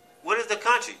 What is the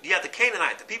country? You have the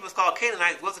Canaanites. The people is called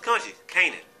Canaanites. What's the country?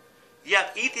 Canaan. You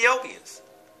have Ethiopians.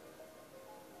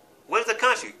 What is the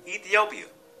country? Ethiopia.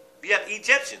 You have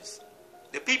Egyptians.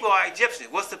 The people are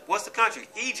Egyptians. What's the country?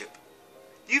 Egypt.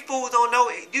 You fools don't know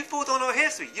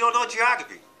history. You don't know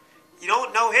geography. You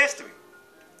don't know history.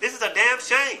 This is a damn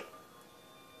shame.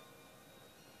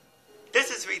 This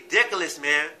is ridiculous,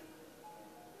 man.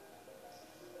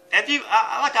 If you,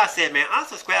 like I said, man,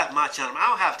 unsubscribe to my channel. I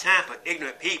don't have time for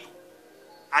ignorant people.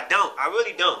 I don't. I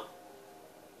really don't.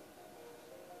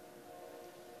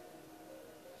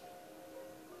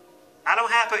 I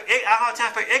don't have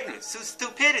time for ignorance,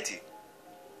 stupidity.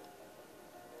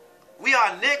 We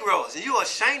are Negroes, and you are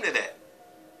ashamed of that.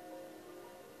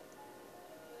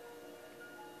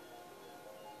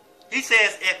 He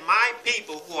says, if my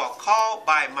people who are called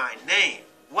by my name.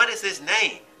 What is his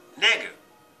name? NEGER.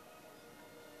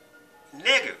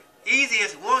 NEGER. Easy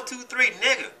as 1, 2, 3,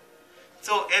 NEGER.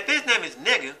 So if his name is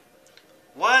NEGER,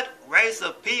 what race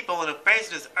of people on the face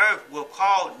of this earth will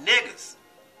call niggers?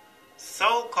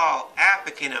 So-called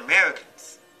African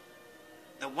Americans.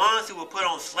 The ones who were put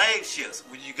on slave ships.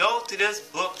 When you go to this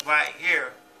book right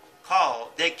here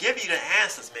called, they give you the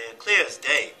answers, man, clear as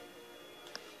day.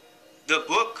 The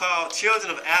book called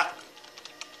Children of Africa.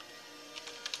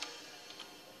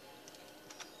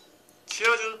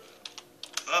 Children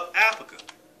of Africa.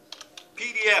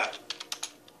 PDF.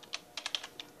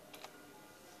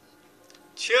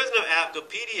 Children of Africa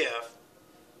PDF.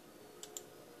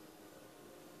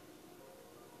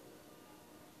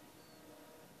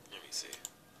 Let me see.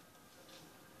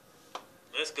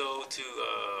 Let's go to,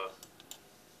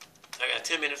 I got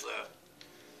 10 minutes left.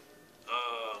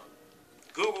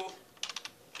 Google.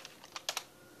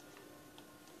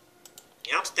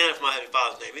 Yeah, I'm standing for my Heavenly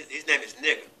Father's name. His name is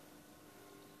NEGER.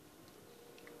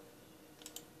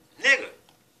 NEGER.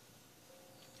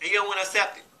 And you don't want to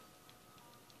accept it.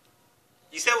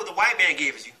 You said what the white man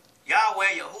gives you.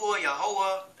 Yahweh, Yahuwah,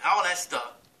 Yehovah, all that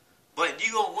stuff. But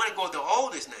you don't want to go with the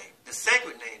oldest name, the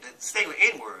sacred name, the sacred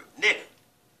N-word, NEGER.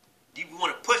 You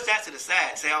want to push that to the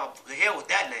side and say, oh, the hell with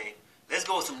that name. Let's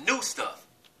go with some new stuff.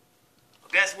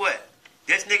 Well, guess what?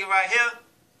 This nigga right here,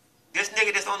 this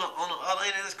nigga that's on the other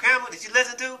end of this camera that you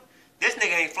listen to, this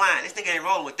nigga ain't flying. This nigga ain't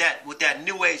rolling with that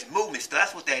New Age movement stuff.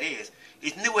 That's what that is.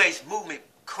 It's New Age movement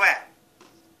crap.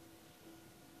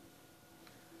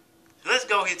 So let's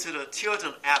go here to the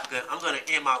Children of Africa. I'm going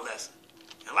to end my lesson.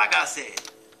 And like I said,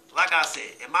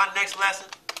 in my next lesson,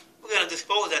 we're going to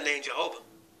dispose that name Jehovah.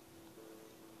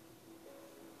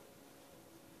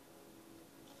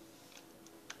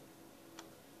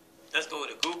 Let's go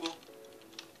to Google.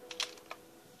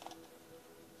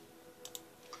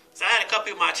 So I had a couple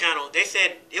people on my channel. They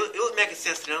said it was making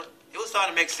sense to them. It was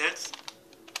starting to make sense.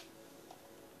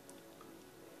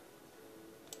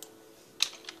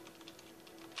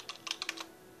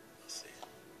 Let's see.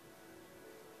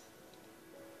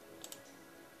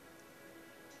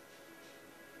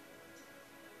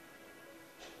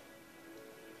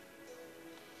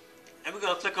 And we're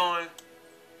going to click on,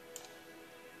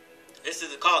 this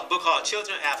is a book called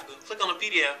Children of Africa. Click on the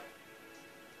PDF.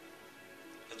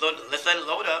 Let's let it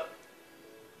load up.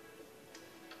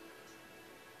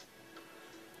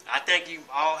 I thank you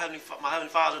all, my Heavenly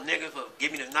Father, NEGER, for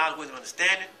giving me the knowledge, wisdom, and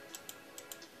understanding.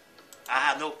 I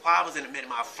have no problems in admitting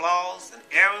my flaws and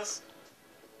errors.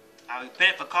 I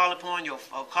repent for calling upon you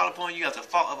as a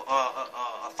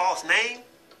false name.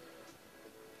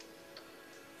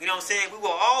 You know what I'm saying? We were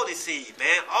all deceived,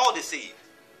 man. All deceived.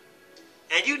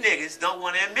 And you niggas don't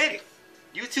want to admit it.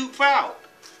 You too proud.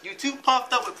 You too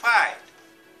puffed up with pride.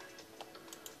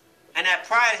 And that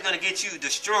pride is going to get you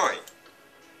destroyed.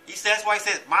 That's why he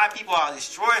says, my people are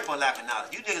destroyed for lack of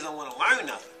knowledge. You niggas don't want to learn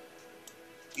nothing.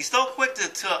 You're so quick to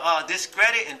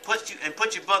discredit and put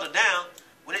your brother down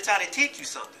when they try to teach you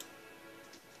something.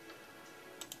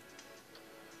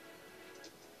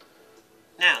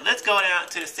 Now, let's go down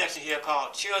to the section here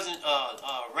called Children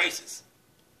Races.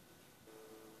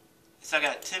 So I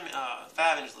got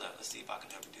 5 minutes left. Let's see if I can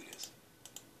ever do this.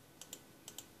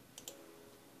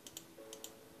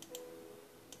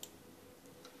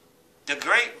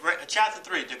 Chapter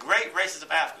 3, The Great Races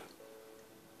of Africa.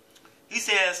 He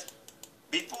says,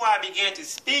 before I begin to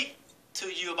speak to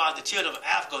you about the children of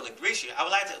Africa, the Grecia, I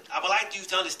would like you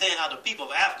to understand how the people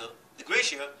of Africa, the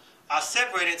Grecia, are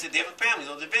separated into different families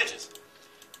or divisions.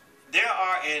 There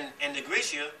are in the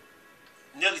Grecia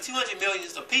nearly 200 million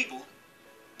of people,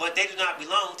 but they do not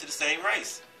belong to the same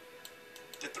race.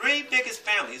 The 3 biggest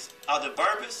families are the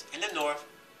Berbers in the north,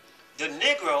 the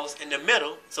Negroes in the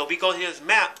middle. So we go to this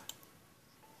map.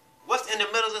 What's in the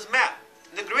middle of this map?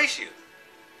 The Grecia.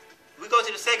 We go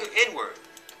to the sacred N-word.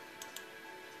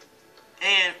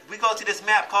 And we go to this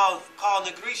map called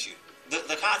the Grecia,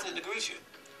 the continent of Grecia.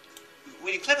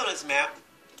 When you click on this map,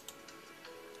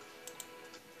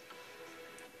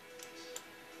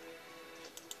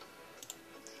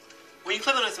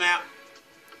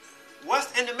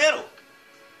 what's in the middle?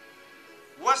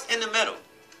 What's in the middle?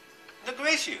 The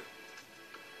Grecia.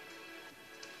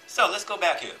 So let's go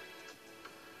back here.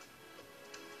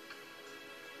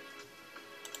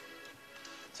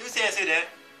 So he says here that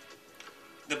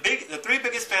the 3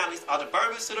 biggest families are the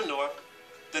Berbers to the north,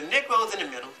 the Negroes in the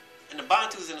middle, and the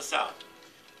Bantus in the south.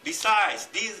 Besides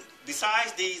these,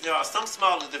 there are some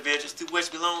smaller divisions to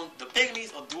which belong the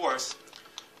pygmies or dwarfs,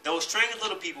 those strange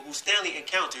little people who Stanley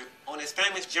encountered on his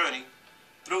famous journey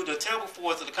through the terrible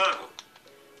forests of the Congo.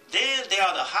 Then there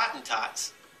are the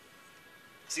Hottentots.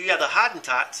 So you have the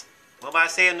Hottentots. What am I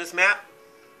saying on this map?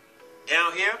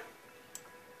 Down here.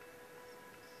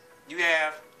 You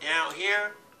have down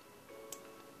here.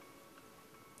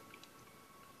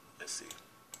 Let's see.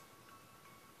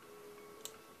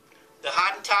 The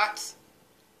Hottentots.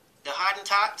 The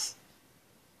Hottentots.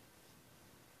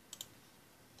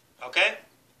 Okay?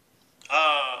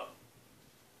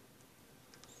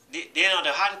 Then are the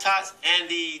Hottentots and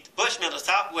the Bushmen of the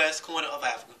southwest corner of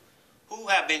Africa, who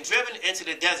have been driven into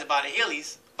the desert by the hilly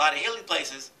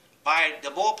places by the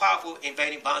more powerful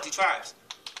invading Bantu tribes.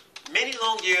 Many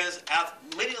long years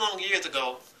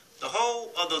ago, the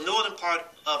whole of the northern part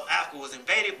of Africa was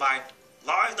invaded by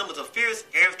large numbers of fierce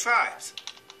Arab tribes.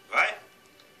 Right?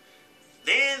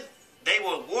 Then they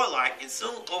were warlike and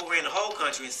soon overran the whole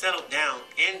country and settled down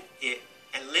in it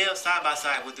and lived side by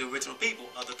side with the original people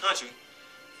of the country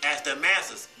as their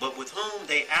masters, but with whom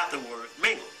they afterward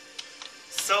mingled.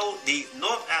 So the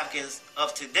North Africans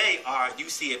of today are, you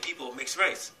see, a people of mixed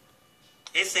race.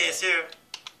 It says here,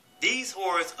 these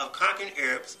hordes of conquering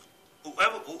Arabs who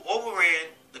overran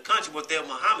the country with their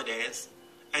Mohammedans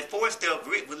and forced their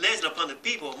religion upon the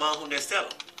people among whom they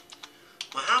settled.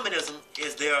 Mohammedanism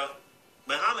is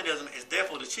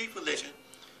therefore the chief religion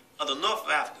of the north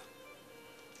of Africa.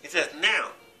 It says,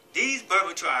 now, these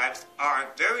Berber tribes are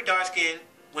very dark-skinned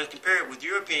when compared with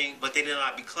European, but they did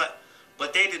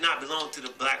not belong to the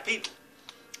black people.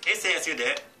 It says here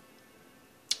that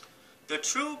the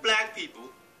true black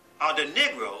people are the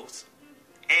Negroes,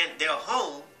 and their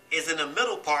home is in the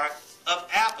middle part of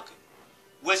Africa,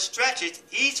 which stretches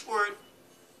eastward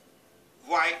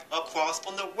right across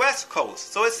from the west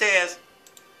coast. So it says,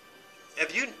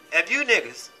 if you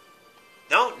niggas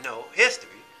don't know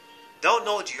history, don't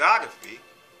know geography,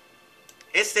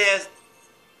 it says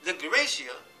the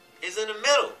Galicia is in the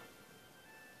middle.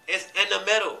 It's in the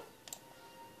middle.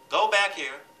 Go back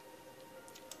here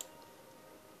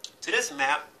to this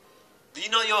map. Do you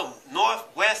know your north,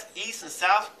 west, east, and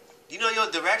south? Do you know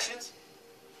your directions?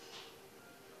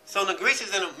 So the Galicia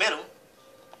is in the middle.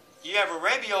 You have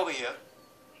Arabia over here,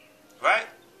 right?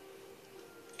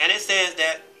 And it says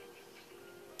that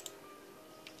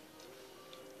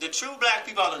the true black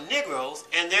people are the Negroes,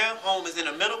 and their home is in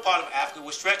the middle part of Africa,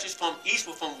 which stretches from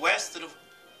eastward from west to the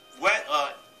west,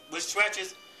 which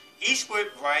stretches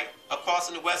eastward right across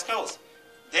on the west coast.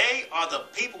 They are the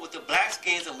people with the black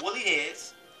skins and woolly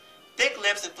heads, thick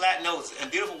lips and flat noses,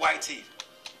 and beautiful white teeth.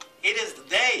 It is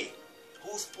they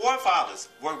whose forefathers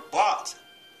were bought,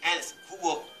 and it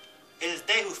is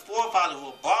they whose forefathers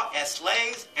were bought as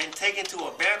slaves and taken to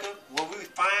America, where we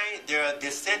find their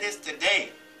descendants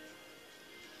today,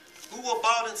 who were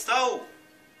bought and sold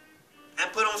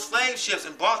and put on slave ships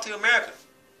and brought to America.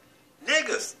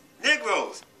 Niggers,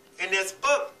 Negroes, in this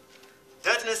book,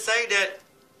 doesn't it say that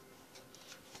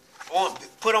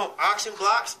put on auction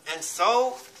blocks and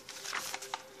sold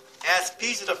as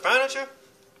pieces of furniture?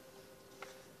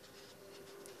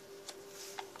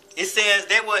 It says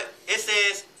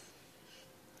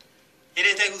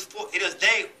it is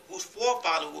they whose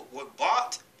forefathers were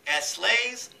bought as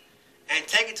slaves and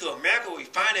taken to America, where we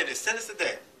find their descendants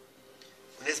today.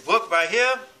 In this book right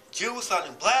here, Jews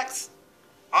selling blacks,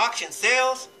 auction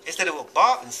sales, it said it was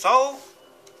bought and sold.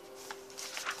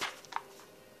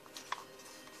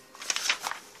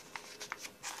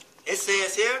 It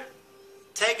says here,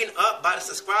 taken up by the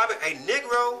subscriber, a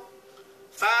Negro,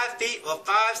 5 feet or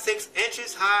 5'6"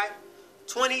 inches high,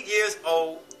 20 years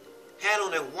old, had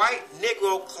on a white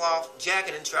Negro cloth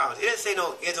jacket and trousers. It didn't say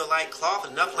no Israelite cloth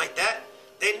or nothing like that.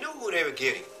 They knew who they were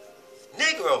getting.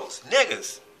 Negroes,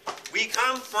 niggas. We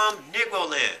come from Negro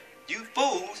land. You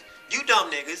fools, you dumb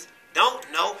niggas, don't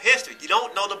know history. You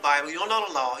don't know the Bible. You don't know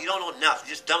the law. You don't know nothing.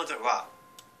 You're just dumb as a rock.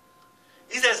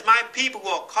 He says, my people who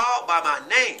are called by my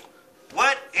name.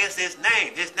 What is his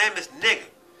name? His name is nigger.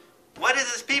 What is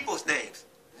his people's names?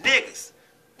 Niggas.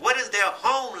 What is their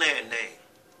homeland name?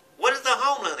 What is the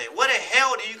homeland name? Where the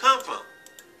hell do you come from?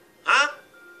 Huh?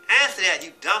 Answer that,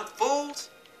 you dumb fools.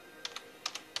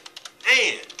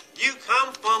 And you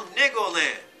come from Negro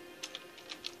land.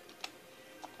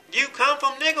 You come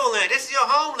from Negro land. This is your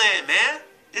homeland, man.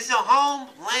 This is your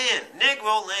homeland,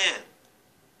 Negro land.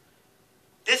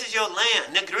 This is your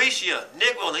land, Negricia,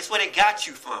 Negro land. That's where they got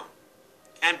you from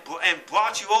and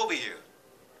brought you over here.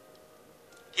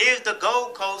 Here's the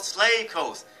Gold Coast, Slave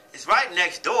Coast. It's right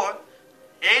next door.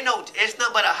 It's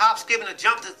nothing but a hop, skip, and a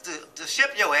jump to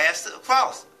ship your ass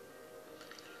across.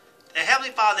 The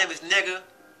Heavenly Father's name is Nigger.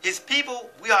 His people,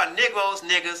 we are Negroes,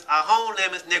 niggers. Our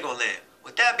homeland is Negro land.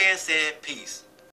 With that being said, peace.